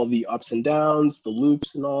through all the ups and downs, the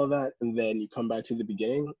loops and all of that, and then you come back to the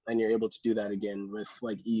beginning and you're able to do that again with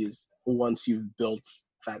like ease once you've built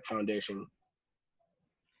that foundation.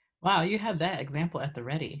 Wow, you had that example at the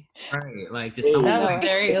ready. Right, like that was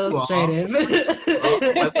very illustrative.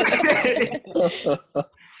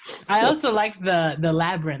 I also like the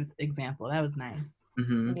labyrinth example. That was nice.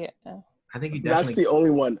 Yeah, I think you definitely.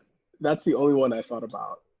 That's the only one I thought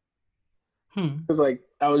about. Because like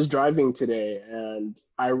I was driving today and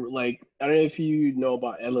I don't know if you know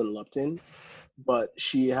about Ellen Lupton, but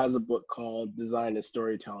she has a book called Design is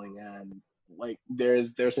Storytelling, and like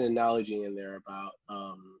there's an analogy in there about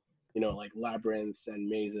like labyrinths and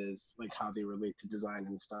mazes, like how they relate to design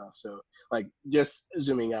and stuff. So like just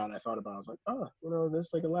zooming out, I was like, there's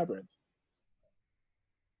like a labyrinth.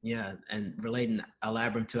 Yeah, and relating a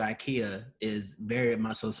labyrinth to IKEA is very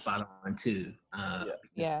much so spot on too.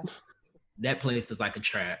 Yeah. That place is like a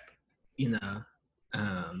trap, But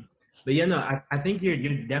I think you're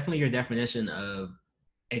definitely, your definition of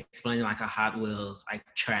explaining like a Hot Wheels like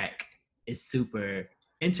track is super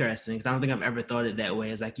interesting, because I don't think I've ever thought it that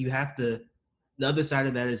way. It's like the other side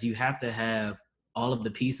of that is you have to have all of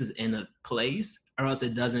the pieces in a place or else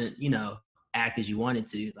it doesn't, act as you want it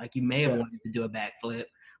to. Like you may have wanted to do a backflip,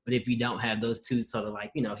 but if you don't have those two sort of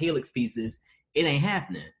like, helix pieces, it ain't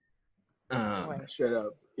happening. Straight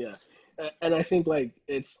up. Yeah. And I think like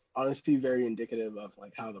it's honestly very indicative of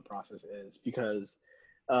like how the process is, because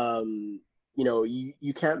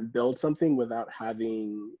you can't build something without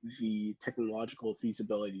having the technological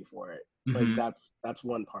feasibility for it. Like that's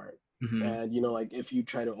one part. And like if you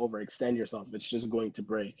try to overextend yourself, it's just going to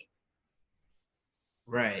break.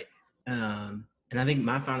 Right. And I think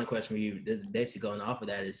my final question for you, is basically going off of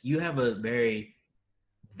that, is you have a very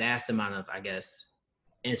vast amount of, I guess,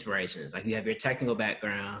 inspirations. Like you have your technical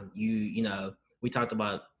background, we talked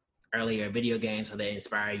about earlier video games, how they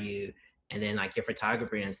inspire you, and then like your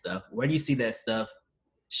photography and stuff. Where do you see that stuff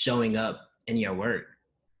showing up in your work?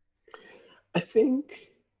 I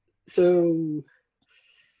think so.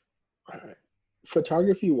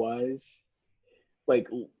 Photography wise, like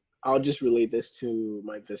I'll just relate this to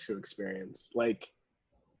my Visco experience. Like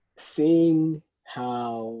seeing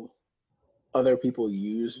how other people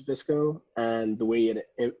use Visco and the way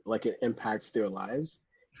it impacts their lives.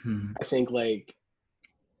 I think like,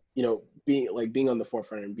 being on the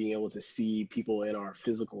forefront and being able to see people in our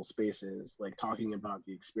physical spaces, like talking about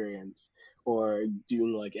the experience or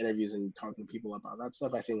doing like interviews and talking to people about that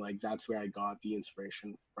stuff. I think like that's where I got the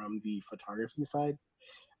inspiration from the photography side.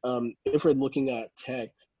 If we're looking at tech,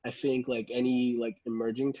 I think like any like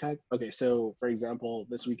emerging tech. Okay, so for example,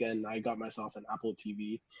 this weekend I got myself an Apple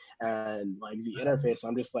TV, and like the interface,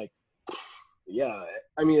 I'm just like, yeah.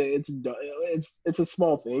 I mean, it's a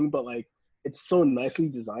small thing, but like it's so nicely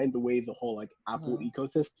designed the way the whole like Apple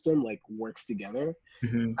ecosystem like works together.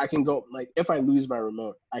 I can go like if I lose my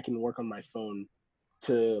remote, I can work on my phone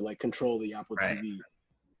to like control the Apple TV.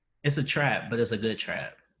 It's a trap, but it's a good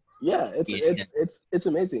trap. Yeah, it's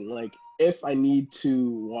amazing. Like if I need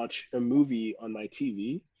to watch a movie on my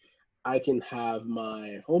TV, I can have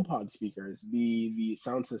my HomePod speakers be the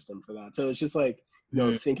sound system for that. So it's just like,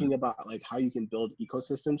 thinking about like how you can build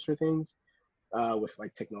ecosystems for things with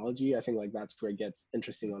like technology. I think like that's where it gets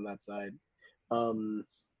interesting on that side.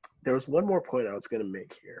 There was one more point I was going to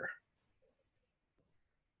make here.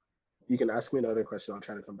 You can ask me another question. I'll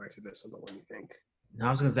try to come back to this one, but what do you think? No,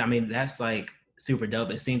 I was gonna say, I mean, that's like super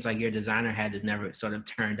dope. It seems like your designer hat is never sort of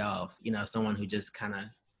turned off. Someone who just kind of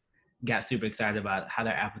got super excited about how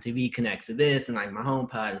their Apple TV connects to this and like my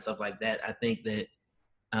HomePod and stuff like that. I think that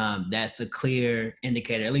that's a clear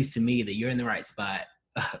indicator, at least to me, that you're in the right spot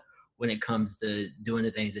when it comes to doing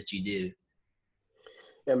the things that you do.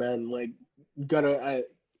 Yeah, man. Like,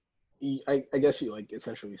 I guess you like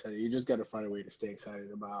essentially said it. You just got to find a way to stay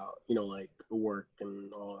excited about, like work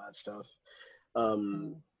and all that stuff.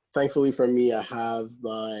 Thankfully for me, I have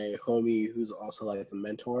my homie who's also like a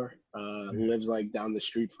mentor, lives like down the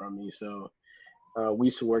street from me. So we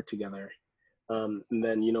used to work together. And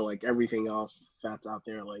then, like everything else that's out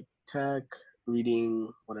there, like tech,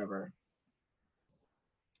 reading, whatever.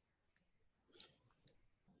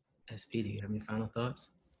 SP, do you have any final thoughts?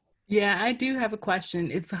 Yeah, I do have a question.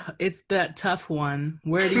 It's that tough one.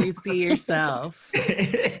 Where do you see yourself?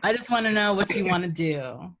 I just want to know what you want to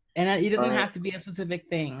do. And it doesn't have to be a specific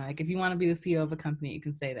thing. Like if you want to be the CEO of a company, you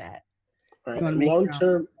can say that. All right. Long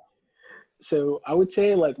term. So I would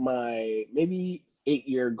say like my maybe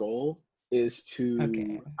 8-year goal is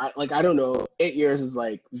to, I don't know, 8 years is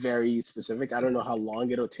like very specific. I don't know how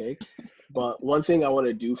long it'll take. But one thing I want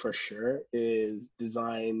to do for sure is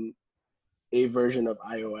design a version of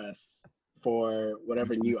iOS for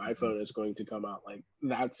whatever new iPhone is going to come out. Like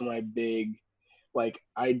that's my big, like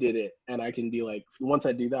I did it, and I can be like, once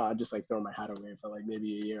I do that, I'll just like throw my hat away for like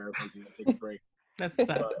maybe a year or something and take a break. That's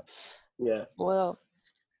sad. Yeah. Well,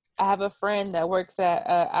 I have a friend that works at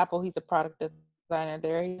Apple. He's a product designer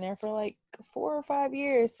there. He's been there for like 4 or 5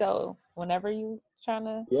 years. So whenever you trying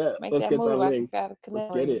to make that move, I gotta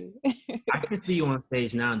connect with you. I can see you on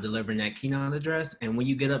stage now delivering that keynote address, and when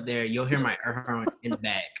you get up there, you'll hear my air horn in the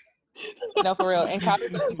back. No, for real. And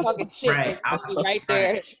college, you talking shit. Right, I'll be right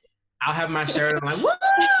there. Right. I'll have my shirt on like, woo!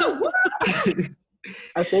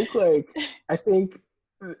 I think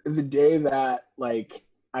the day that like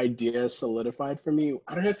idea solidified for me,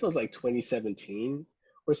 I don't know if it was like 2017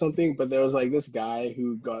 or something, but there was like this guy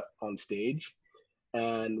who got on stage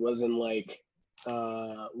and was in like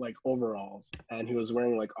overalls, and he was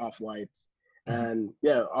wearing like off-whites, and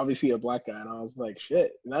yeah, obviously a black guy, and I was like,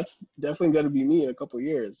 shit, that's definitely gonna be me in a couple of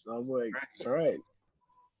years. I was like, all right.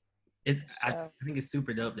 I think it's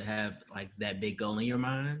super dope to have like that big goal in your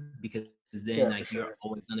mind, because then you're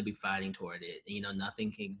always going to be fighting toward it, and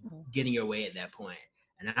nothing can get in your way at that point.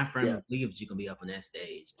 And I firmly believe that you can be up on that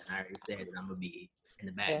stage. And I already said that I'm gonna be in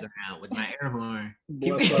the background with my air horn.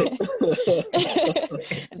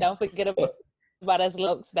 Don't forget about us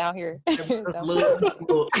looks down here.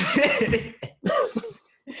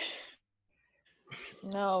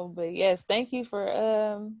 No, but yes, thank you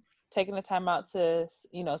for taking the time out to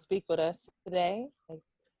speak with us today.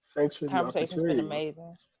 Thanks for the conversation's been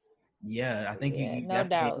amazing. Yeah, I think you no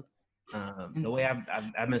doubt. The way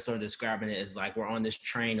I've been sort of describing it is like we're on this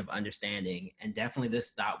train of understanding, and definitely this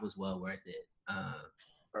stop was well worth it. All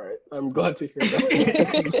right, I'm glad to hear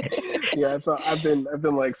that. Yeah, I've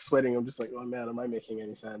been like sweating. I'm just like, oh man, am I making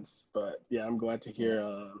any sense? But yeah, I'm glad to hear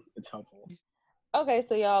it's helpful. Okay,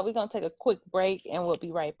 so y'all, we're gonna take a quick break and we'll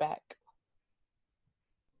be right back.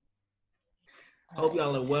 Hope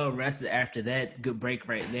y'all are well rested after that good break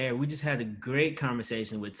right there. We just had a great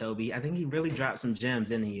conversation with Tobi. I think he really dropped some gems,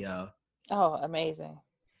 didn't he, y'all? Oh, amazing.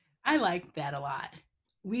 I like that a lot.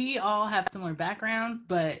 We all have similar backgrounds,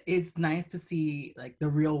 but it's nice to see like the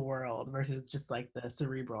real world versus just like the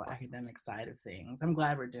cerebral academic side of things. I'm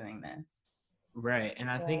glad we're doing this. Right.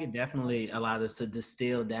 And I think it definitely allowed us to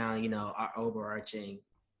distill down, our overarching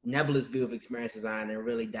nebulous view of experience design and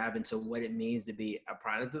really dive into what it means to be a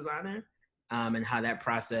product designer. And how that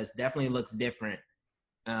process definitely looks different.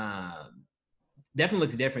 Once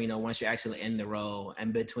you're actually in the role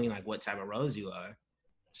and between like what type of roles you are.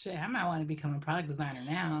 Shit, I might want to become a product designer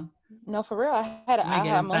now. No, for real. I had an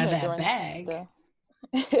aha moment during I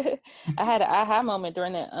had an aha moment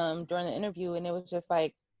during the interview, and it was just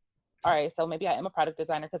like, all right, so maybe I am a product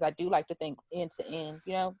designer because I do like to think end to end,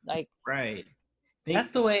 like. Right.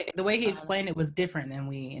 That's the way he explained it was different than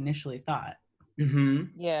we initially thought. Mm-hmm.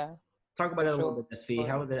 Yeah. Talk about it a little bit, SV.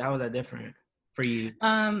 How was that different for you?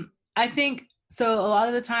 I think so. A lot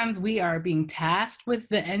of the times we are being tasked with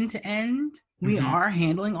the end to end, we are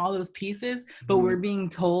handling all those pieces, but we're being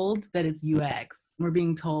told that it's UX. We're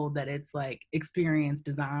being told that it's like experience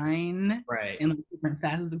design, right, and different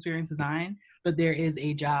facets of experience design. But there is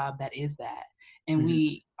a job that is that, and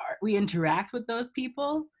we interact with those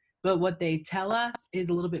people. But what they tell us is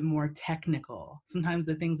a little bit more technical. Sometimes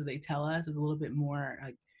the things that they tell us is a little bit more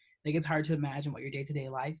like it's hard to imagine what your day-to-day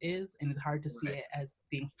life is, and it's hard to see it as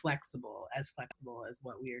being flexible as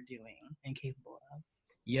what we are doing and capable of.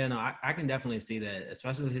 Yeah, no, I can definitely see that,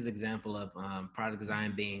 especially with his example of product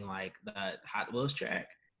design being like the Hot Wheels track.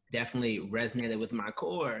 Definitely resonated with my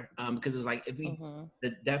core because it's like if we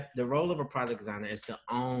the role of a product designer is to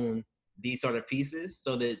own these sort of pieces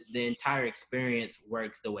so that the entire experience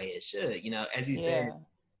works the way it should. You know, as you said,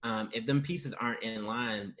 if them pieces aren't in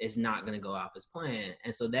line, it's not going to go off as planned.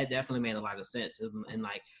 And so that definitely made a lot of sense. And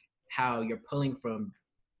like how you're pulling from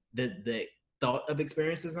the thought of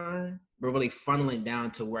experience design, but really funneling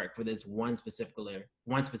down to work for this one specific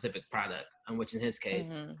product, which in his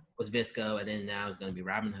case was Visco, and then now it's going to be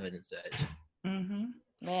Robinhood and such.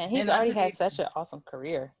 Man, he's already had such an awesome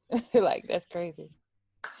career. Like, that's crazy.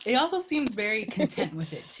 He also seems very content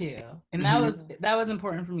with it too, and that was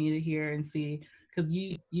important for me to hear and see, because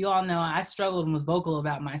you all know I struggled and was vocal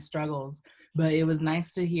about my struggles, but it was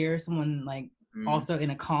nice to hear someone like also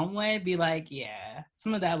in a calm way be like, yeah,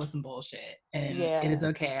 some of that was some bullshit, and it is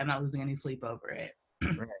okay. I'm not losing any sleep over it.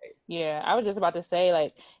 Right. Yeah, I was just about to say,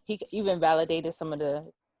 like, he even validated some of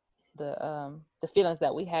the feelings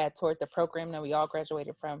that we had toward the program that we all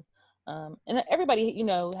graduated from. And everybody, you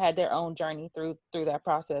know, had their own journey through that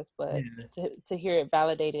process, but to hear it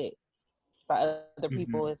validated by other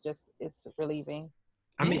people is it's relieving.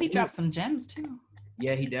 I mean, he dropped some gems too.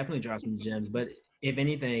 Yeah, he definitely dropped some gems, but if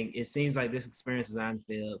anything, it seems like this experience design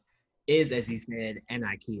field is, as he said, an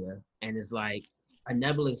IKEA, and it's like a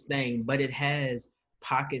nebulous thing, but it has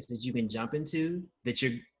pockets that you can jump into that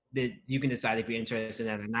you can decide if you're interested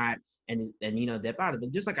in it or not, and you know, dip out of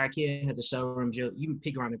it. Just like IKEA has a showroom, you can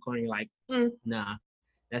peek around the corner and you're like, nah,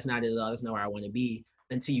 that's not it at all. That's not where I want to be,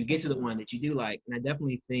 until you get to the one that you do like. And I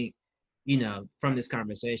definitely think, you know, from this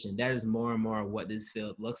conversation, that is more and more what this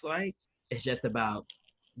field looks like. It's just about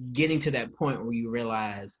getting to that point where you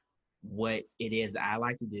realize what it is I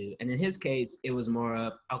like to do. And in his case, it was more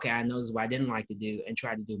of, okay, I know this is what I didn't like to do and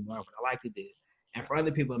try to do more of what I like to do. And for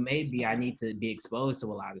other people, maybe I need to be exposed to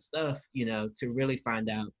a lot of stuff, you know, to really find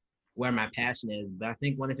out where my passion is. But I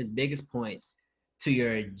think one of his biggest points to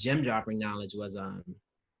your gem dropping knowledge was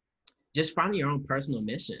just finding your own personal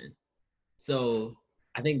mission. So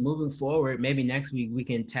I think moving forward, maybe next week we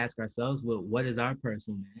can task ourselves with what is our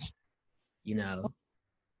personal mission? You know,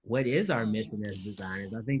 what is our mission as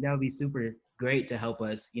designers? I think that would be super great to help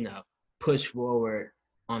us, you know, push forward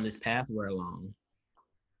on this path we're along.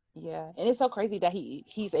 Yeah, and it's so crazy that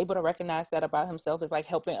he's able to recognize that about himself, is like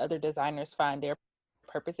helping other designers find their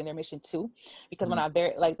purpose and their mission too. Because when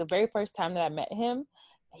the very first time that I met him,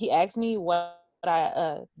 he asked me what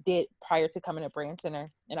I did prior to coming to Brand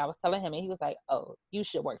Center, and I was telling him, and he was like, "Oh, you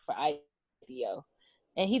should work for IDEO."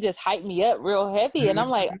 And he just hyped me up real heavy, and I'm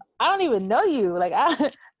like, I don't even know you, like I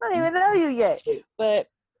don't even know you yet. But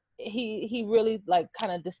he really like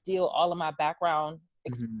kind of distilled all of my background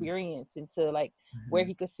experience into like where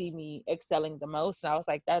he could see me excelling the most. And I was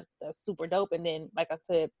like, that's super dope. And then, like I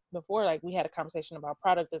said before, like we had a conversation about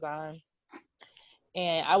product design,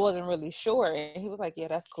 and I wasn't really sure, and he was like, yeah,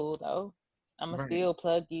 that's cool though, I'm gonna still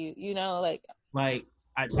plug you, you know, like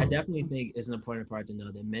I definitely think it's an important part to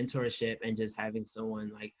know that mentorship and just having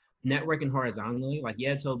someone like networking horizontally, like,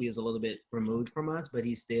 yeah, Tobi is a little bit removed from us, but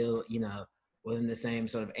he's still, you know, within the same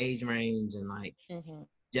sort of age range and like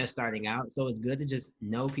just starting out. So it's good to just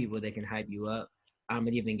know people that can hype you up and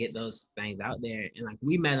even get those things out there. And like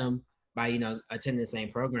we met him by, you know, attending the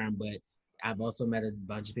same program, but I've also met a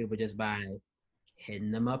bunch of people just by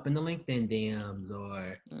hitting them up in the LinkedIn DMs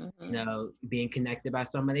or, you know, being connected by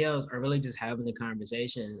somebody else or really just having a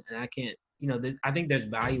conversation. And I can't, you know, I think there's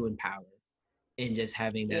value and power in just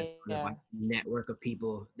having that sort of like network of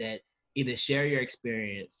people that either share your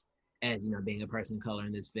experience as, you know, being a person of color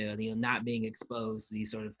in this field, you know, not being exposed to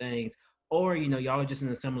these sort of things, or, you know, y'all are just in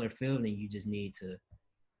a similar field and you just need to,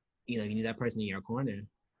 you know, you need that person in your corner.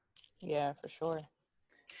 Yeah, for sure.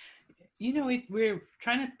 You know, we're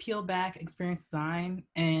trying to peel back experience design,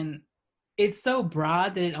 and it's so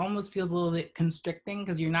broad that it almost feels a little bit constricting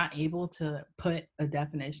because you're not able to put a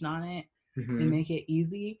definition on it and make it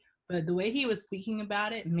easy. But the way he was speaking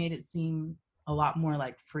about it made it seem a lot more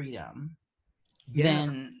like freedom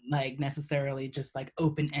than like necessarily just like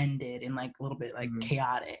open-ended and like a little bit like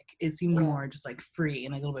chaotic. It seemed more just like free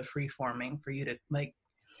and like a little bit free forming for you to like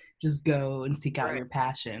just go and seek out your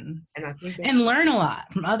passions and I think and learn a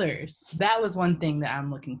lot from others. That was one thing that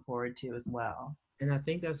I'm looking forward to as well. And I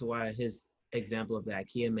think that's why his example of the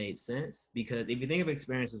IKEA made sense, because if you think of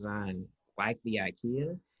experience design like the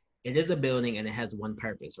IKEA, it is a building and it has one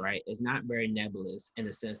purpose, right? It's not very nebulous in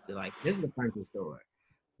the sense that like this is a furniture store.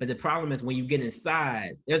 But the problem is when you get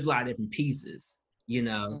inside, there's a lot of different pieces, you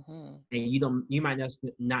know, and you might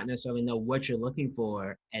not necessarily know what you're looking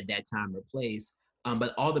for at that time or place.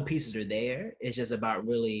 But all the pieces are there. It's just about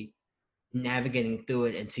really navigating through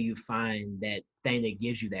it until you find that thing that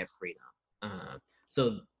gives you that freedom.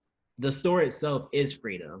 So the store itself is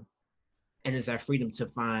freedom, and it's our freedom to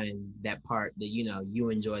find that part that you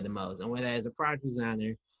enjoy the most. And whether as a product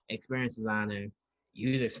designer, experience designer,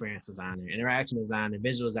 user experience designer, interaction designer,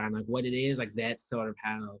 visual designer, like what it is, like that's sort of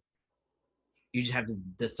how you just have to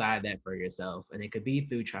decide that for yourself. And it could be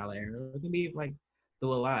through trial and error, it can be like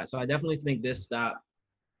through a lot. So I definitely think this stop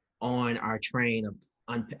on our train of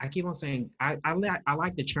I keep on saying I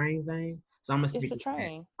like the train thing, so I'm gonna stick It's a with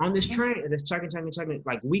train. that. On this train. It's chugging.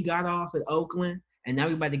 Like we got off at Oakland, and now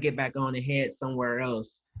we about to get back on and head somewhere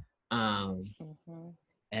else, at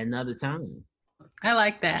another time. I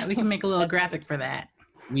like that. We can make a little graphic for that.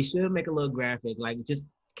 We should make a little graphic. Like, just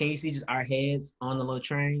can you see just our heads on the little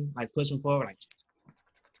train, like pushing forward, like.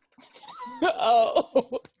 Oh,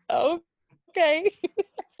 okay.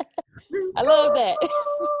 I love that.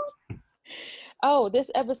 Oh, this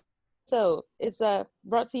episode is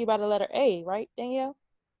brought to you by the letter A, right, Danielle?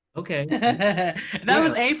 Okay. That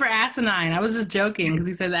was A for asinine. I was just joking because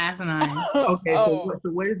he said asinine. Okay, so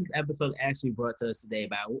what is this episode actually brought to us today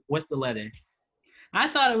about? What's the letter? I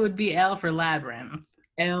thought it would be L for labyrinth.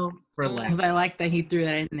 L for labyrinth. Because I like that he threw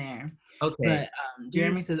that in there. Okay. But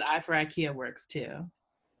Jeremy says I for IKEA works too.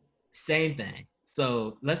 Same thing.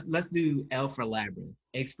 So let's do L for labyrinth.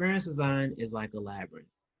 Experience design is like a labyrinth.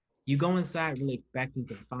 You go inside really expecting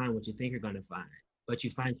to find what you think you're going to find, but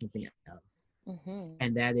you find something else.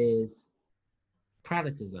 And that is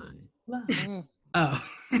product design. Oh.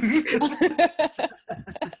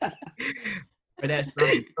 But that's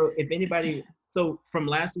something. So if anybody, so from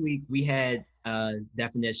last week we had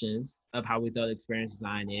definitions of how we thought experience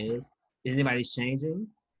design is. Is anybody's changing?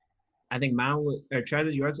 I think mine would, or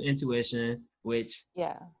Trevor, yours was intuition, which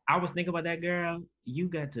I was thinking about that, girl. You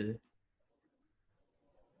got to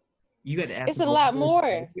ask. It's a lot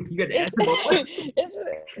more. You got to ask more.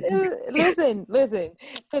 Listen.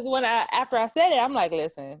 Because after I said it, I'm like,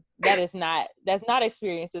 listen, that's not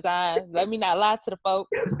experience design. Let me not lie to the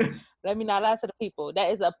folks. Let me not lie to the people.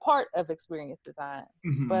 That is a part of experience design.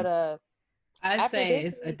 But I'd say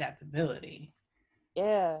it's adaptability.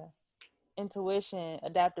 Yeah. Intuition,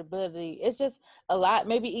 adaptability. It's just a lot.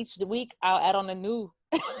 Maybe each week I'll add on a new.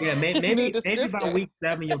 Yeah, maybe by week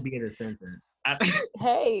 7 you'll be in a sentence.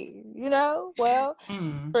 Hey, well,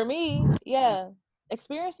 for me,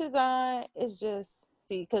 experience design is just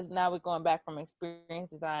because now we're going back from experience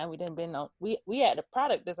design. We didn't been on. We had the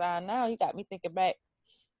product design. Now you got me thinking back.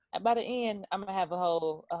 By the end, I'm gonna have a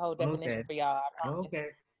whole definition for y'all. I promise. Okay.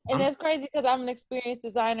 And that's crazy because I'm an experienced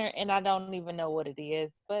designer and I don't even know what it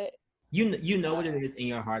is, but. You know what it is in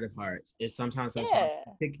your heart of hearts. It's sometimes hard to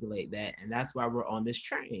articulate that, and that's why we're on this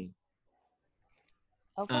train.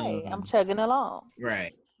 Okay, I'm chugging along.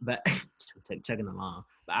 Right, but chugging along.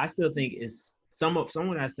 But I still think it's someone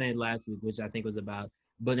I was saying last week, which I think was about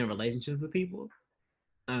building relationships with people.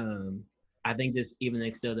 I think this even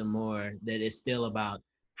instilled in more that it's still about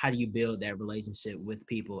how do you build that relationship with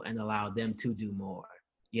people and allow them to do more.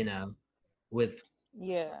 With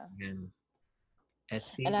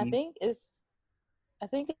SP. And I think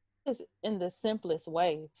it's in the simplest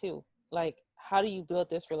way too. Like, how do you build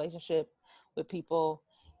this relationship with people,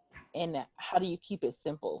 and how do you keep it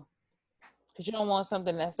simple? Because you don't want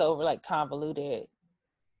something that's over like convoluted.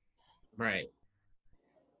 Right.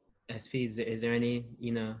 SP, is there any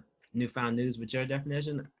newfound news with your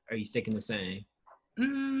definition? Or are you sticking the same?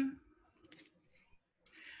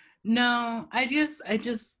 No, I just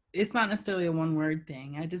it's not necessarily a one word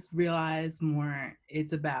thing. I just realized more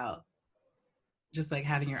it's about just like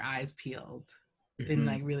having your eyes peeled and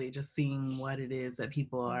like really just seeing what it is that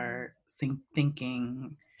people are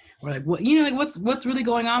thinking, or like what like what's really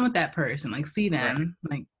going on with that person. Like see them,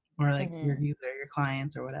 like, or like your user, your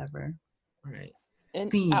clients, or whatever. Right.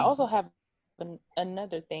 And I also have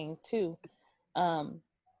another thing too.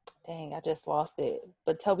 Dang, I just lost it.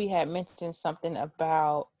 But Toby had mentioned something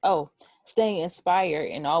about staying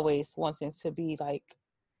inspired and always wanting to be like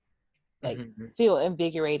feel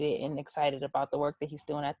invigorated and excited about the work that he's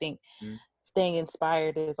doing. I think staying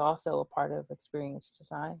inspired is also a part of experience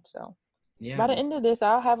design. So Yeah. By the end of this,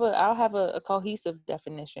 I'll have a cohesive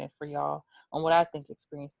definition for y'all on what I think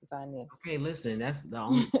experience design is. Okay, listen, that's the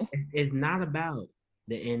only. It's not about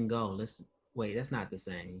the end goal. Wait, that's not the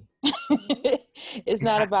same. It's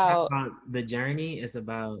not about the journey. It's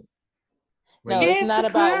about. It's not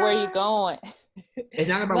about where you're going. It's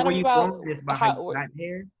not about where you're going. It's about how you got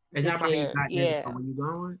there. It's not about how you got there. It's about where you're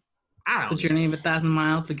going. The journey of 1,000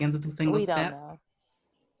 miles begins with a single step. We don't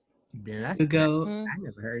know. You go I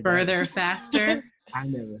never heard further, that. faster. I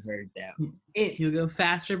never heard that. You go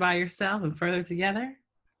faster by yourself and further together.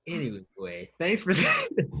 Anyway, thanks for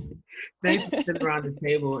sitting around the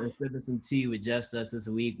table and sipping some tea with just us this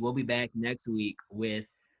week. We'll be back next week with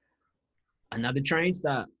another train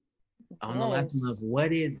stop on the lesson of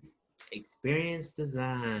what is experience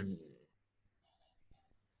design.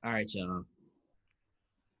 All right, y'all.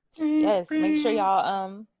 Yes, make sure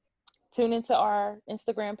y'all tune into our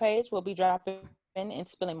Instagram page. We'll be dropping and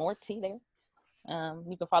spilling more tea there.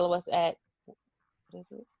 You can follow us at, what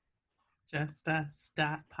is it?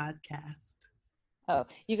 justus.podcast. Oh,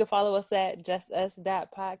 you can follow us at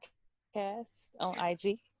justus.podcast on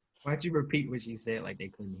IG. Why'd you repeat what she said like they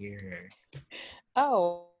couldn't hear her?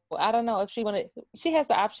 Oh, I don't know if she has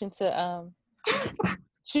the option to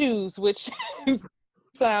choose which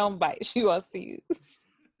sound bite she wants to use.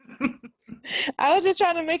 I was just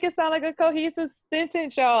trying to make it sound like a cohesive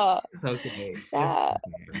sentence, y'all. It's okay. Stop.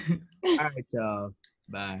 It's okay. All right, y'all.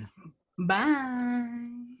 Bye. Bye.